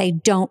know that I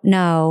don't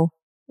know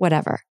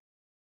whatever.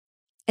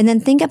 And then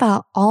think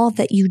about all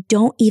that you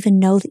don't even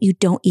know that you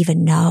don't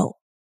even know.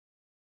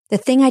 The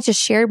thing I just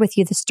shared with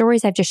you, the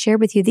stories I've just shared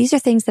with you, these are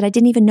things that I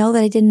didn't even know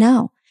that I didn't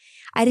know.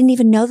 I didn't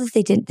even know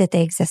that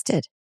they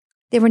existed.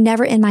 They were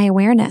never in my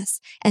awareness.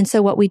 And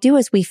so what we do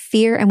is we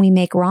fear and we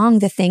make wrong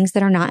the things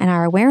that are not in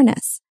our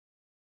awareness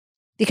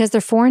because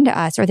they're foreign to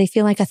us or they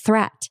feel like a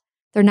threat.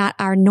 They're not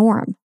our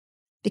norm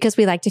because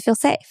we like to feel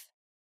safe.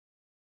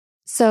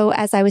 So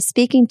as I was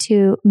speaking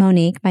to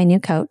Monique, my new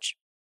coach,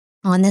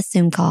 on this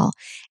Zoom call,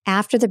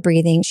 after the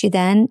breathing, she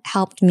then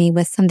helped me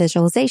with some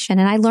visualization.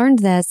 And I learned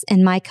this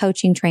in my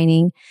coaching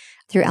training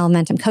through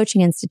Elementum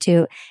Coaching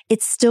Institute.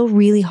 It's still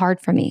really hard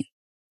for me.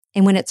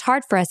 And when it's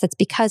hard for us, it's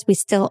because we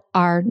still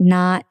are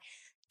not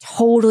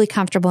totally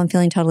comfortable and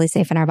feeling totally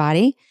safe in our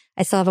body.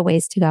 I still have a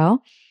ways to go.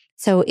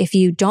 So if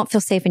you don't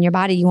feel safe in your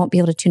body, you won't be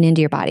able to tune into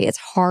your body. It's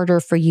harder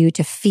for you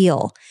to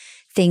feel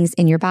things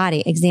in your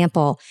body.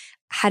 Example,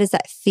 how does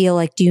that feel?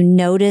 Like, do you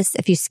notice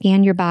if you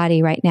scan your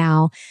body right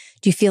now,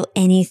 do you feel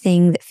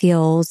anything that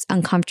feels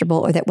uncomfortable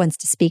or that wants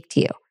to speak to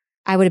you?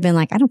 I would have been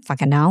like, I don't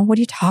fucking know. What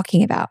are you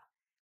talking about?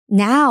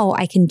 Now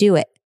I can do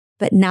it,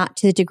 but not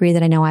to the degree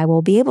that I know I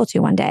will be able to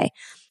one day.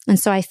 And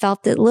so I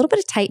felt a little bit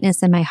of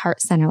tightness in my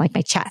heart center, like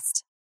my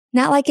chest,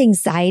 not like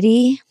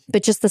anxiety,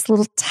 but just this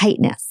little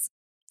tightness.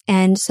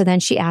 And so then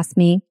she asked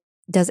me,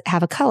 does it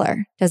have a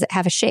color? Does it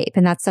have a shape?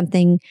 And that's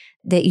something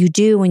that you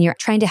do when you're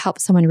trying to help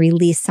someone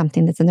release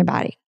something that's in their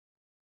body.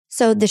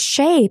 So the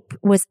shape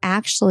was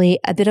actually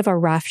a bit of a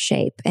rough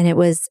shape. And it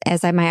was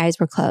my eyes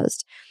were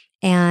closed.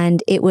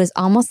 And it was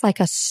almost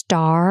like a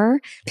star,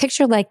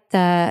 picture like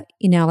the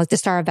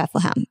Star of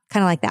Bethlehem,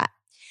 kind of like that.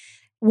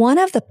 One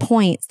of the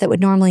points that would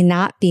normally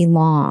not be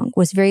long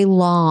was very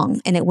long.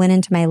 And it went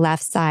into my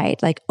left side,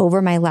 like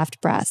over my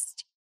left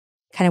breast,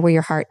 kind of where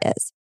your heart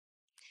is.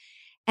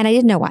 And I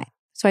didn't know why.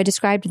 So I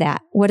described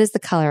that. What is the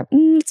color?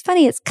 It's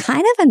funny. It's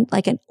kind of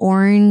like an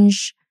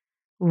orange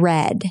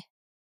red.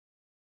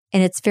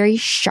 And it's very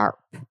sharp.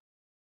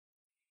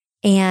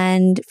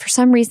 And for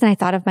some reason, I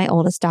thought of my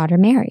oldest daughter,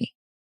 Mary.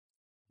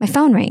 My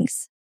phone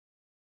rings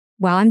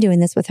while I'm doing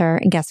this with her.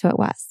 And guess who it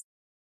was?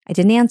 I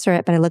didn't answer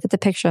it, but I look at the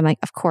picture. I'm like,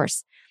 of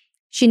course.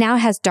 She now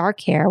has dark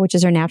hair, which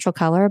is her natural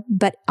color.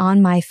 But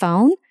on my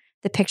phone,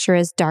 the picture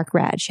is dark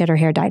red. She had her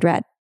hair dyed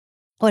red.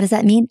 What does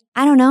that mean?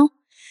 I don't know.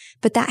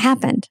 But that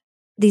happened.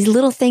 These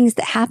little things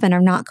that happen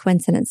are not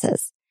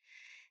coincidences.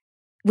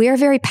 We are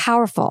very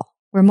powerful.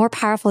 We're more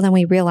powerful than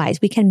we realize.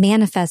 We can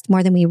manifest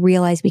more than we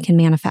realize we can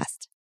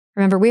manifest.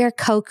 Remember, we are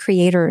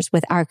co-creators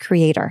with our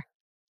creator.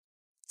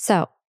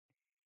 So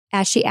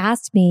as she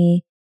asked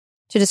me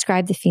to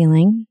describe the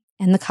feeling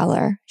and the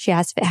color, she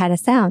asked if it had a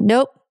sound.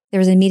 Nope. There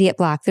was an immediate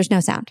block. There's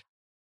no sound.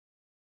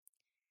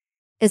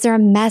 Is there a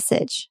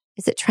message?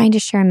 Is it trying to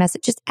share a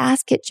message? Just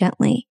ask it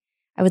gently.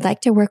 I would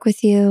like to work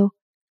with you.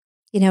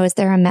 Is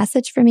there a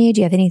message for me?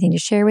 Do you have anything to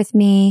share with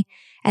me?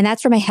 And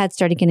that's where my head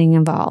started getting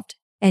involved.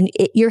 And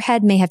your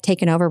head may have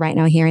taken over right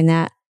now hearing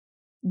that.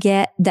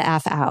 Get the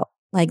F out.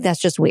 Like,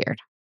 that's just weird.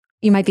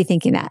 You might be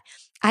thinking that.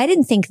 I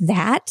didn't think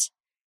that.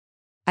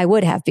 I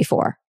would have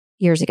before,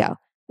 years ago.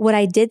 What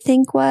I did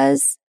think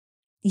was,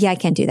 yeah, I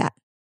can't do that.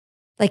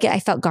 Like, I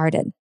felt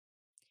guarded.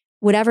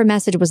 Whatever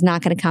message was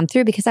not going to come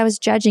through because I was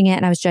judging it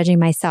and I was judging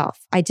myself.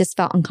 I just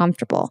felt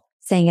uncomfortable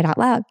saying it out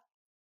loud.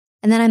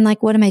 And then I'm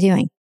like, what am I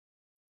doing?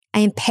 I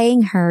am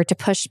paying her to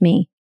push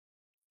me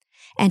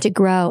and to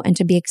grow and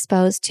to be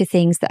exposed to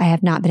things that I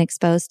have not been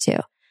exposed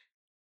to.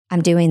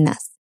 I'm doing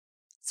this.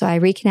 So I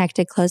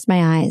reconnected, closed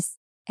my eyes,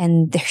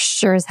 and there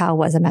sure as hell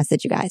was a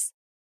message, you guys.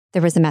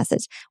 There was a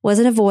message. It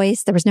wasn't a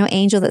voice. There was no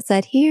angel that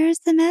said, here's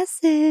the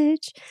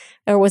message.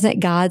 Or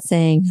wasn't God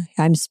saying,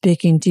 I'm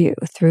speaking to you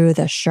through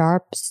the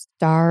sharp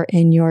star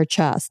in your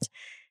chest.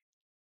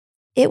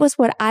 It was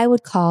what I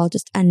would call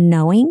just a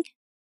knowing.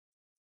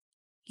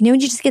 When you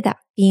just get that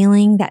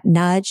feeling, that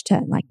nudge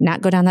to like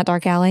not go down that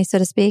dark alley, so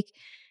to speak.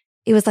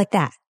 It was like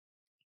that.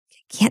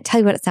 I can't tell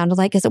you what it sounded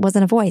like because it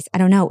wasn't a voice. I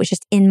don't know. It was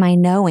just in my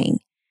knowing.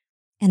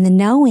 And the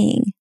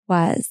knowing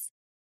was,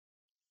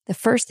 the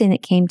first thing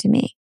that came to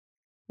me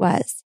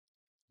was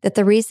that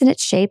the reason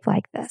it's shaped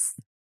like this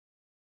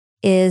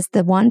is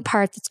the one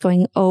part that's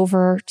going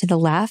over to the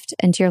left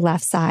and to your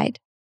left side.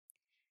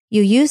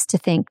 You used to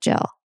think,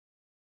 Jill,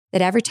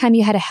 that every time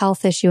you had a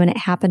health issue and it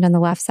happened on the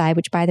left side,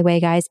 which by the way,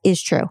 guys,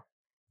 is true.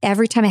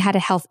 Every time I had a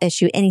health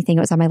issue, anything,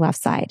 it was on my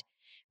left side,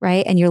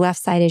 right? And your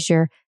left side is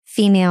your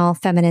female,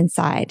 feminine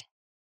side.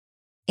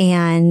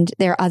 And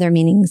there are other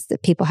meanings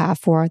that people have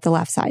for the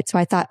left side. So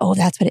I thought, oh,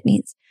 that's what it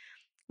means.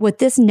 What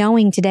this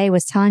knowing today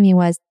was telling me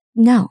was,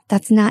 no,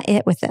 that's not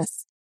it with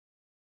this.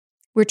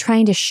 We're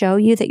trying to show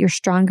you that you're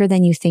stronger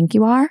than you think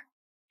you are.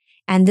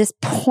 And this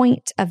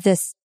point of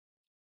this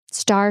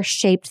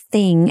star-shaped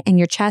thing in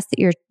your chest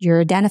that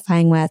you're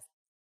identifying with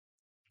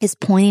is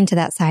pointing to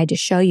that side to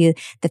show you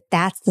that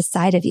that's the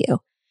side of you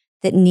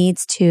that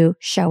needs to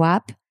show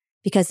up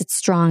because it's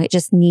strong. It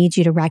just needs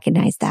you to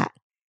recognize that.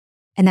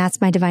 And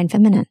that's my divine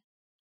feminine.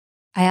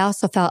 I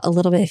also felt a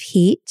little bit of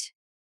heat.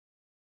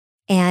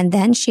 And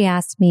then she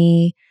asked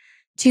me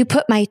to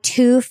put my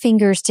two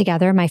fingers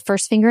together, my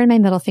first finger and my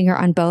middle finger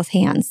on both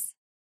hands.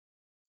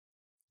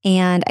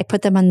 And I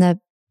put them on the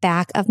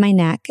back of my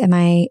neck and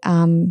my,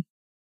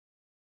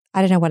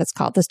 I don't know what it's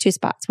called. Those two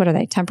spots. What are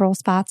they? Temporal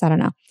spots? I don't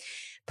know.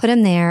 Put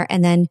them there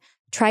and then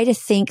try to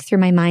think through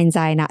my mind's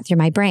eye, not through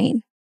my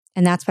brain.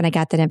 And that's when I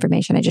got that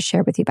information I just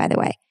shared with you, by the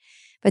way.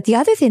 But the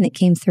other thing that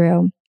came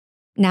through,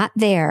 not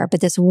there, but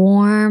this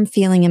warm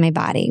feeling in my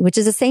body, which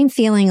is the same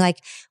feeling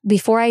like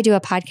before I do a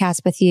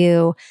podcast with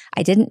you,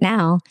 I didn't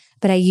now,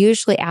 but I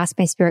usually ask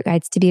my spirit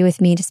guides to be with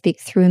me, to speak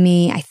through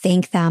me. I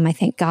thank them. I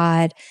thank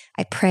God.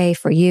 I pray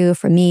for you,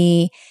 for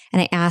me.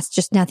 And I ask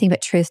just nothing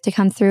but truth to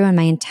come through. And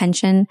my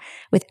intention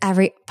with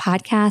every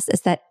podcast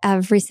is that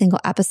every single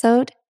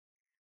episode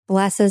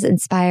blesses,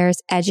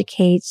 inspires,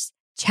 educates,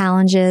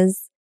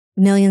 challenges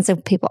millions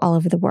of people all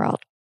over the world.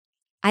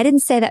 I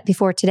didn't say that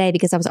before today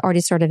because I was already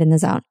sort of in the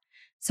zone.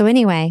 So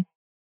anyway,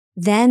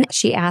 then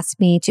she asked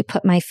me to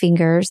put my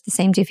fingers, the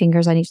same two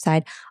fingers on each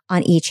side,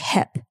 on each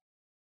hip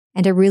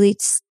and to really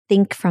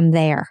think from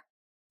there.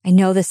 I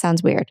know this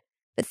sounds weird,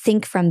 but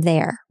think from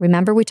there.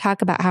 Remember, we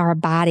talk about how our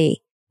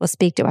body will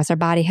speak to us. Our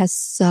body has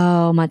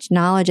so much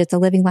knowledge. It's a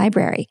living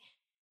library,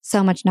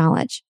 so much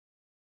knowledge.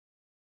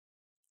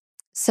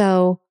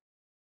 So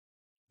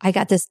I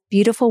got this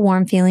beautiful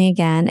warm feeling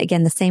again,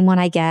 the same one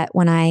I get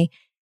when I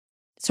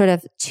sort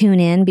of tune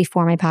in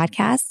before my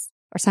podcasts.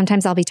 Or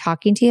sometimes I'll be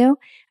talking to you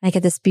and I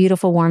get this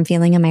beautiful warm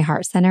feeling in my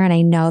heart center and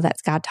I know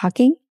that's God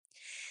talking.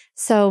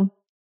 So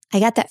I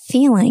got that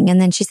feeling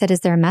and then she said, is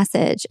there a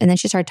message? And then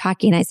she started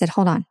talking and I said,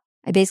 hold on.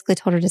 I basically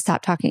told her to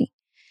stop talking.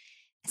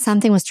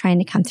 Something was trying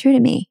to come through to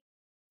me.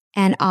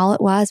 And all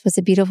it was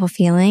a beautiful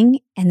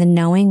feeling. And the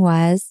knowing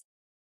was,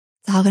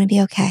 it's all going to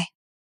be okay.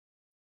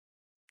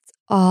 It's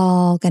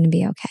all going to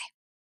be okay.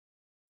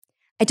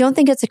 I don't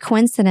think it's a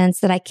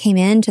coincidence that I came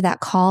into that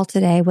call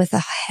today with a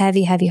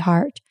heavy, heavy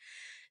heart.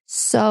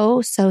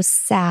 So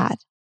sad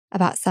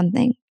about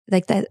something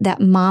like that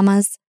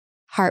mama's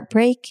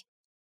heartbreak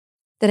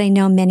that I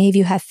know many of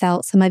you have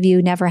felt. Some of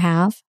you never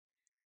have.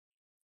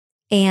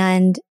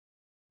 And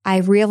I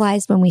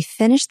realized when we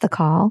finished the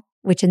call,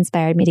 which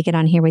inspired me to get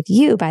on here with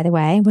you, by the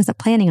way, I wasn't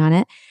planning on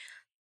it.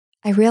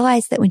 I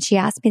realized that when she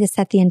asked me to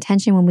set the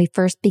intention when we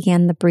first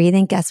began the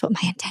breathing, guess what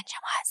my intention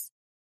was?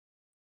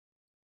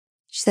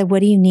 She said,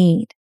 what do you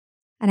need?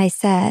 And I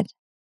said,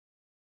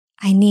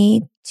 I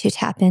need to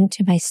tap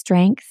into my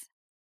strength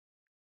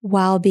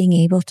while being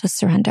able to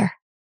surrender.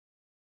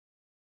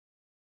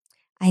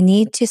 I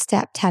need to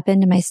tap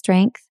into my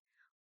strength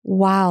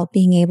while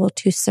being able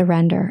to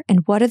surrender.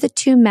 And what are the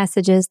two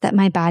messages that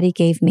my body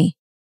gave me?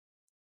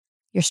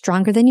 You're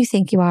stronger than you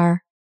think you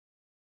are,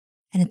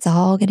 and it's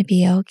all going to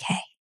be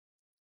okay.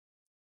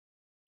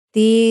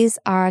 These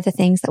are the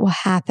things that will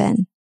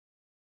happen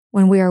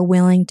when we are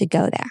willing to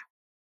go there,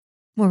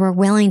 when we're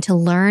willing to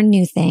learn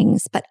new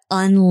things, but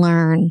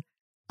unlearn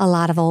a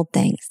lot of old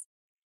things.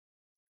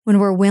 When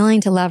we're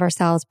willing to love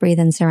ourselves, breathe,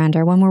 and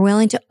surrender, when we're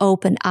willing to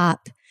open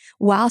up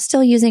while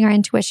still using our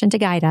intuition to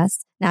guide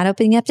us, not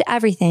opening up to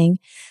everything,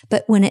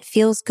 but when it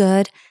feels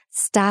good,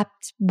 stop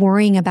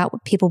worrying about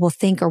what people will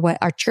think or what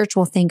our church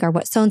will think or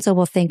what so-and-so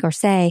will think or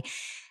say,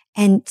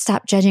 and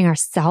stop judging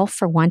ourselves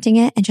for wanting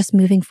it and just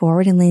moving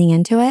forward and leaning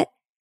into it.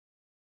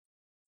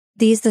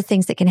 These are the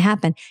things that can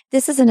happen.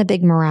 This isn't a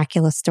big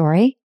miraculous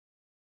story,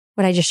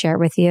 what I just shared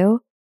with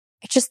you.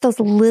 It's just those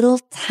little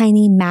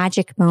tiny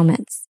magic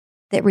moments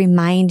that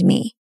remind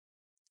me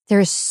there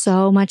is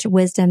so much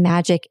wisdom,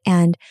 magic,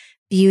 and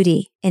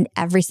beauty in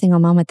every single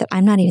moment that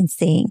I'm not even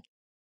seeing,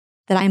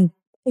 that I'm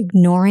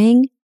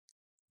ignoring,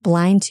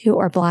 blind to,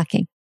 or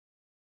blocking.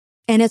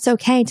 And it's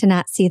okay to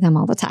not see them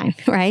all the time,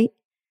 right?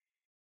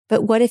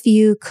 But what if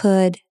you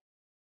could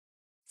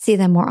see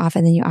them more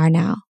often than you are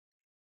now?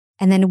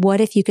 And then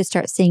what if you could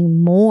start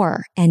seeing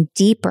more and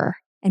deeper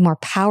and more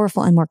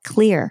powerful and more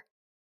clear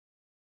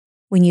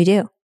when you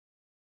do?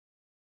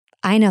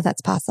 I know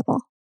that's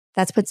possible.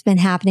 That's what's been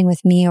happening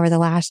with me over the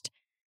last,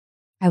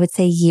 I would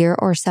say, year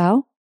or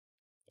so.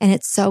 And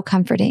it's so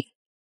comforting.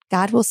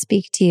 God will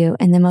speak to you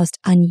in the most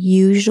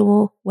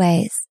unusual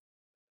ways.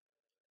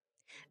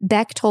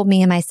 Beck told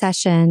me in my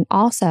session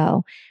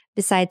also,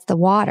 besides the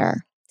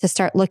water, to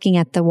start looking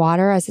at the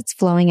water as it's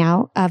flowing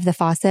out of the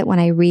faucet when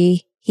I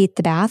reheat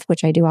the bath,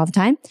 which I do all the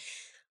time,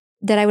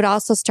 that I would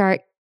also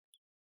start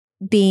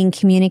being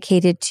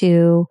communicated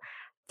to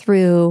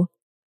through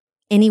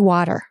any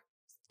water.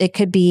 It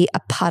could be a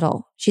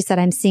puddle. She said,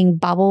 I'm seeing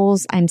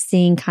bubbles, I'm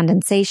seeing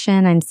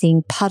condensation, I'm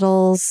seeing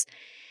puddles.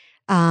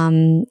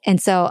 And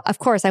so, of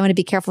course, I want to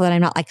be careful that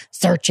I'm not like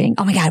searching.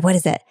 Oh my God, what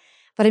is it?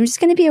 But I'm just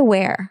going to be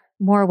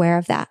more aware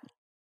of that.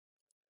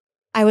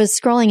 I was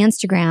scrolling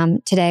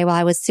Instagram today while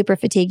I was super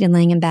fatigued and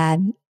laying in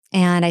bed,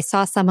 and I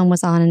saw someone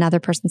was on another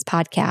person's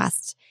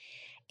podcast,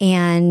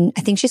 and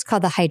I think she's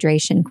called the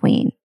Hydration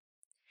Queen.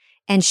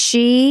 And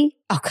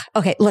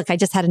okay, look, I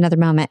just had another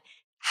moment.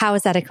 How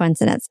is that a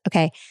coincidence?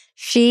 Okay.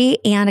 She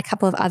and a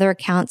couple of other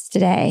accounts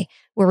today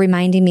were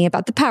reminding me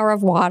about the power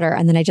of water.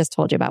 And then I just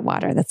told you about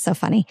water. That's so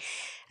funny.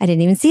 I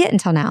didn't even see it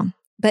until now.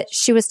 But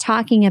she was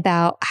talking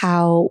about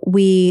how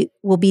we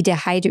will be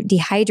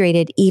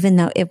dehydrated even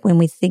though when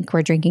we think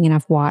we're drinking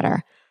enough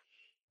water.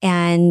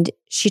 And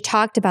she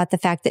talked about the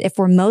fact that if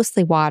we're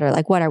mostly water,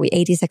 like what are we,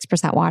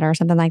 86% water or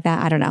something like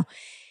that? I don't know.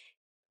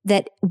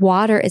 That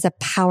water is a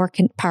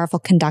powerful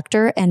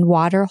conductor, and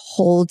water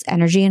holds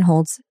energy and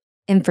holds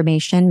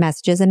information,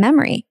 messages, and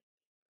memory.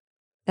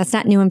 That's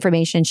not new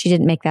information. She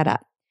didn't make that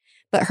up.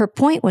 But her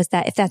point was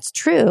that if that's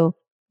true,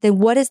 then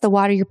what is the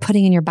water you're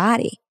putting in your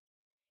body?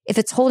 If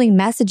it's holding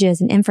messages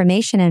and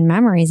information and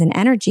memories and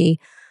energy,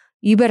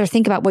 you better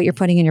think about what you're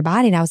putting in your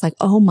body. And I was like,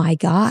 oh my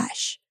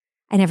gosh,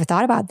 I never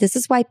thought about it. This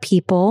is why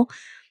people,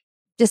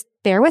 just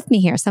bear with me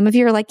here. Some of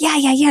you are like, yeah.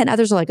 And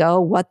others are like, oh,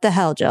 what the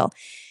hell, Jill?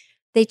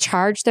 They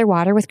charge their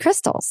water with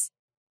crystals.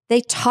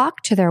 They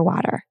talk to their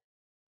water.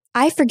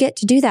 I forget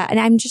to do that. And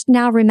I'm just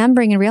now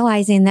remembering and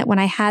realizing that when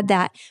I had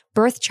that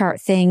birth chart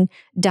thing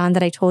done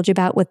that I told you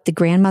about with the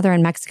grandmother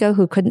in Mexico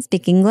who couldn't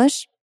speak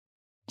English,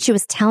 she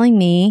was telling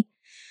me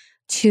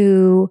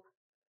to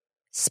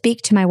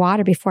speak to my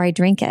water before I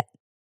drink it.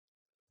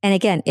 And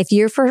again, if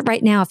your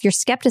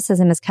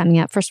skepticism is coming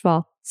up, first of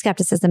all,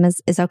 skepticism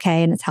is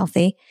okay and it's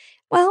healthy.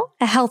 Well,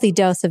 a healthy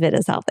dose of it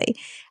is healthy.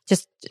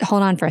 Just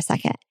hold on for a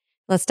second.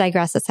 Let's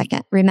digress a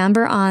second.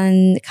 Remember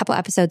on a couple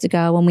episodes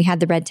ago when we had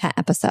the red tent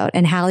episode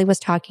and Hallie was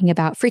talking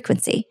about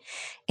frequency,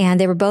 and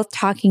they were both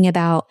talking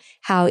about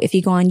how if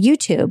you go on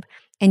YouTube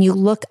and you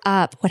look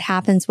up what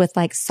happens with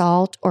like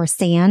salt or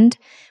sand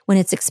when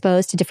it's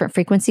exposed to different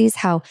frequencies,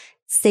 how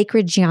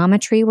sacred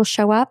geometry will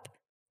show up.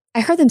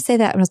 I heard them say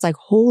that and I was like,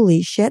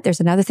 holy shit, there's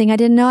another thing I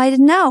didn't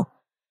know.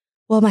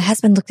 Well, my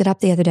husband looked it up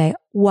the other day.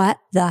 What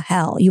the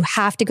hell? You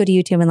have to go to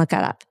YouTube and look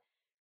that up.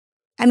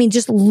 I mean,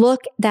 just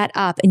look that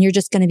up and you're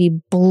just going to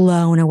be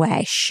blown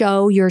away.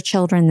 Show your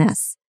children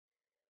this.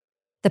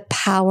 The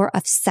power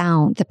of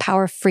sound, the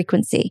power of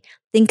frequency.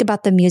 Think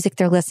about the music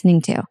they're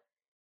listening to.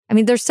 I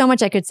mean, there's so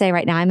much I could say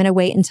right now. I'm going to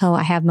wait until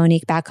I have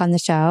Monique back on the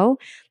show.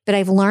 But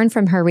I've learned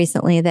from her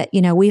recently that,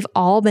 we've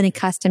all been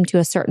accustomed to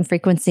a certain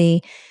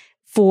frequency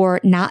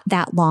for not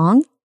that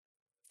long.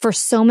 for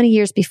so many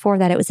years before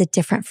that, it was a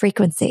different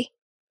frequency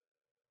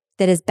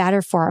that is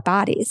better for our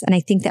bodies. And I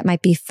think that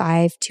might be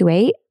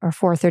 528 or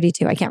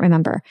 432. I can't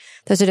remember.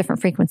 Those are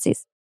different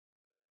frequencies.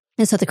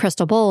 And so the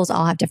crystal bowls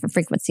all have different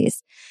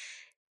frequencies.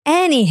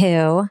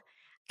 Anywho,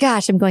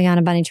 gosh, I'm going on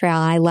a bunny trail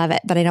and I love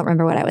it, but I don't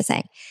remember what I was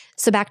saying.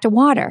 So back to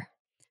water.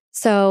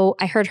 So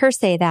I heard her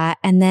say that.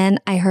 And then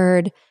I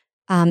heard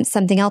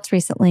something else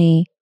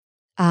recently.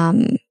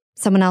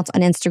 Someone else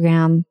on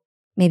Instagram,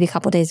 maybe a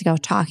couple of days ago,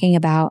 talking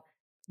about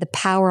the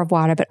power of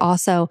water, but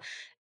also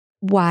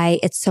why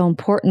it's so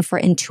important for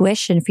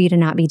intuition for you to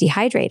not be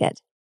dehydrated,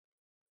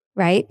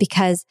 right?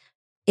 Because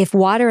if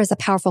water is a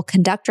powerful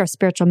conductor of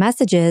spiritual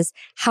messages,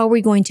 how are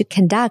we going to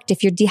conduct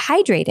if you're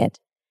dehydrated?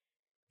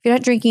 If you're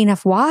not drinking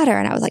enough water.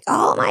 And I was like,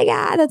 oh my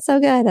God, that's so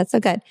good. That's so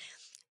good.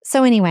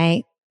 So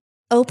anyway,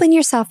 open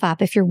yourself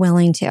up if you're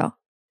willing to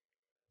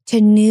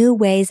new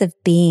ways of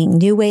being,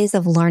 new ways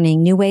of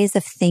learning, new ways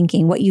of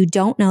thinking, what you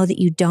don't know that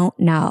you don't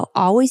know.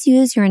 Always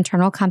use your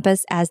internal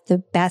compass as the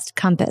best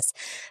compass.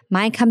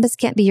 My compass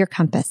can't be your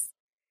compass,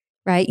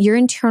 right? Your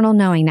internal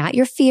knowing, not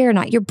your fear,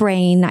 not your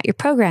brain, not your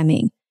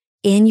programming,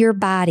 in your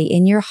body,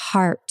 in your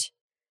heart.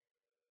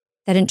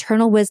 That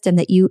internal wisdom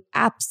that you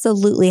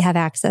absolutely have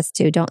access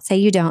to. Don't say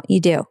you don't, you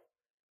do.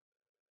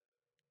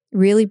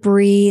 Really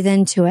breathe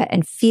into it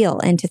and feel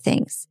into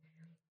things.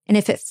 And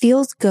if it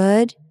feels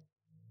good,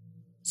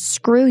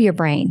 screw your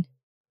brain.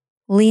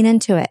 Lean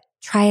into it.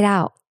 Try it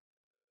out.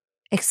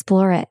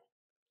 Explore it.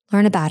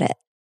 Learn about it.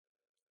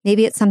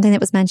 Maybe it's something that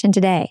was mentioned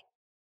today.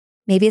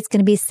 Maybe it's going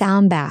to be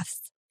sound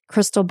baths,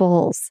 crystal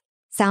bowls,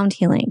 sound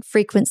healing,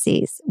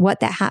 frequencies,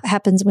 what that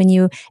happens when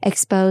you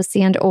expose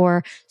sand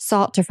or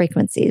salt to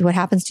frequencies, what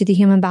happens to the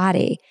human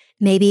body.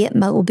 Maybe it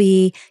will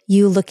be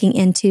you looking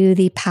into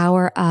the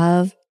power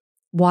of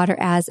water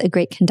as a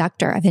great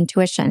conductor of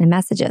intuition and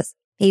messages.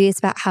 Maybe it's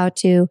about how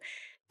to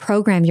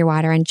program your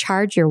water and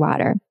charge your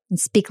water and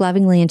speak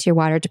lovingly into your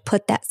water to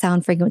put that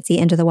sound frequency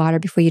into the water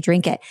before you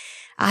drink it.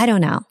 I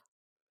don't know.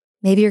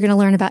 Maybe you're going to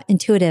learn about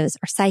intuitives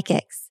or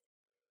psychics.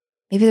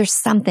 Maybe there's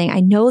something. I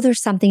know there's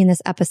something in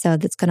this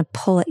episode that's going to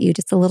pull at you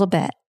just a little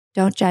bit.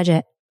 Don't judge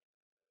it.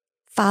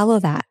 Follow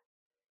that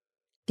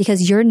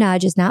because your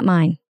nudge is not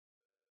mine.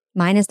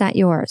 Mine is not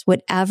yours.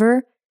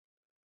 Whatever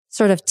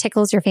sort of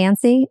tickles your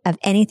fancy of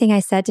anything I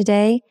said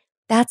today,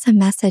 that's a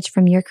message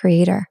from your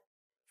creator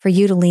for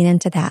you to lean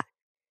into that.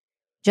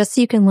 Just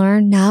so you can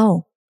learn?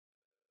 No.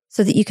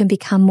 So that you can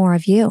become more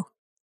of you.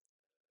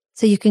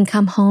 So you can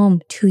come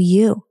home to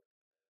you.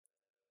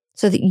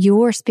 So that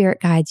your spirit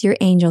guides, your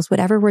angels,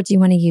 whatever words you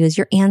want to use,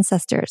 your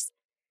ancestors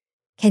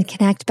can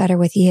connect better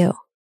with you.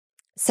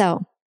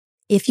 So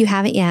if you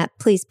haven't yet,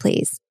 please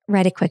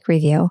write a quick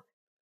review.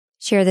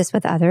 Share this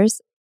with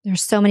others.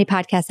 There's so many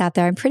podcasts out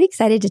there. I'm pretty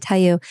excited to tell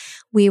you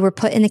we were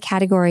put in the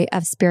category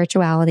of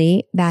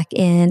spirituality back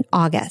in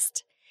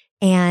August.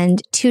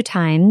 And 2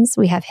 times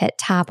we have hit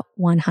top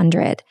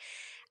 100,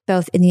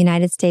 both in the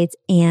United States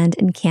and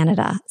in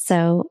Canada.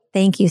 So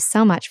thank you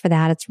so much for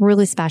that. It's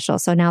really special.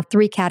 So now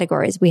 3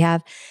 categories we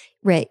have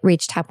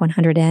reached top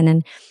 100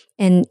 in.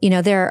 And, you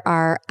know, there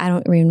are, I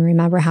don't even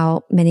remember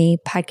how many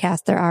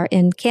podcasts there are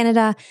in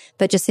Canada,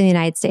 but just in the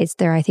United States,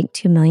 there are, I think,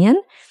 2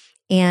 million.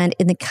 And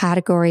in the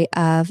category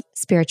of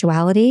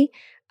spirituality,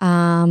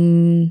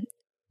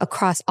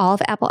 across all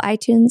of Apple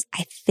iTunes,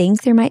 I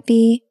think there might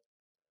be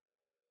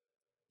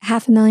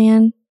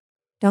 500,000.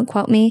 Don't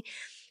quote me.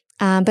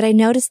 But I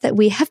noticed that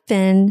we have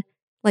been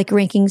like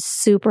ranking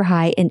super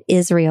high in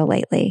Israel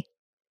lately.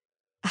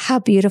 How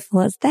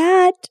beautiful is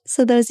that?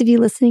 So those of you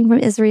listening from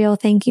Israel,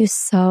 thank you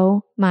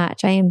so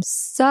much. I am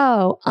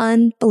so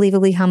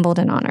unbelievably humbled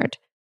and honored.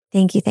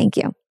 Thank you. Thank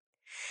you.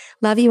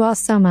 Love you all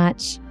so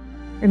much.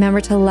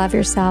 Remember to love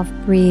yourself,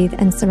 breathe,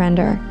 and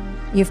surrender.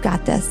 You've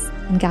got this,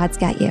 and God's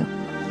got you.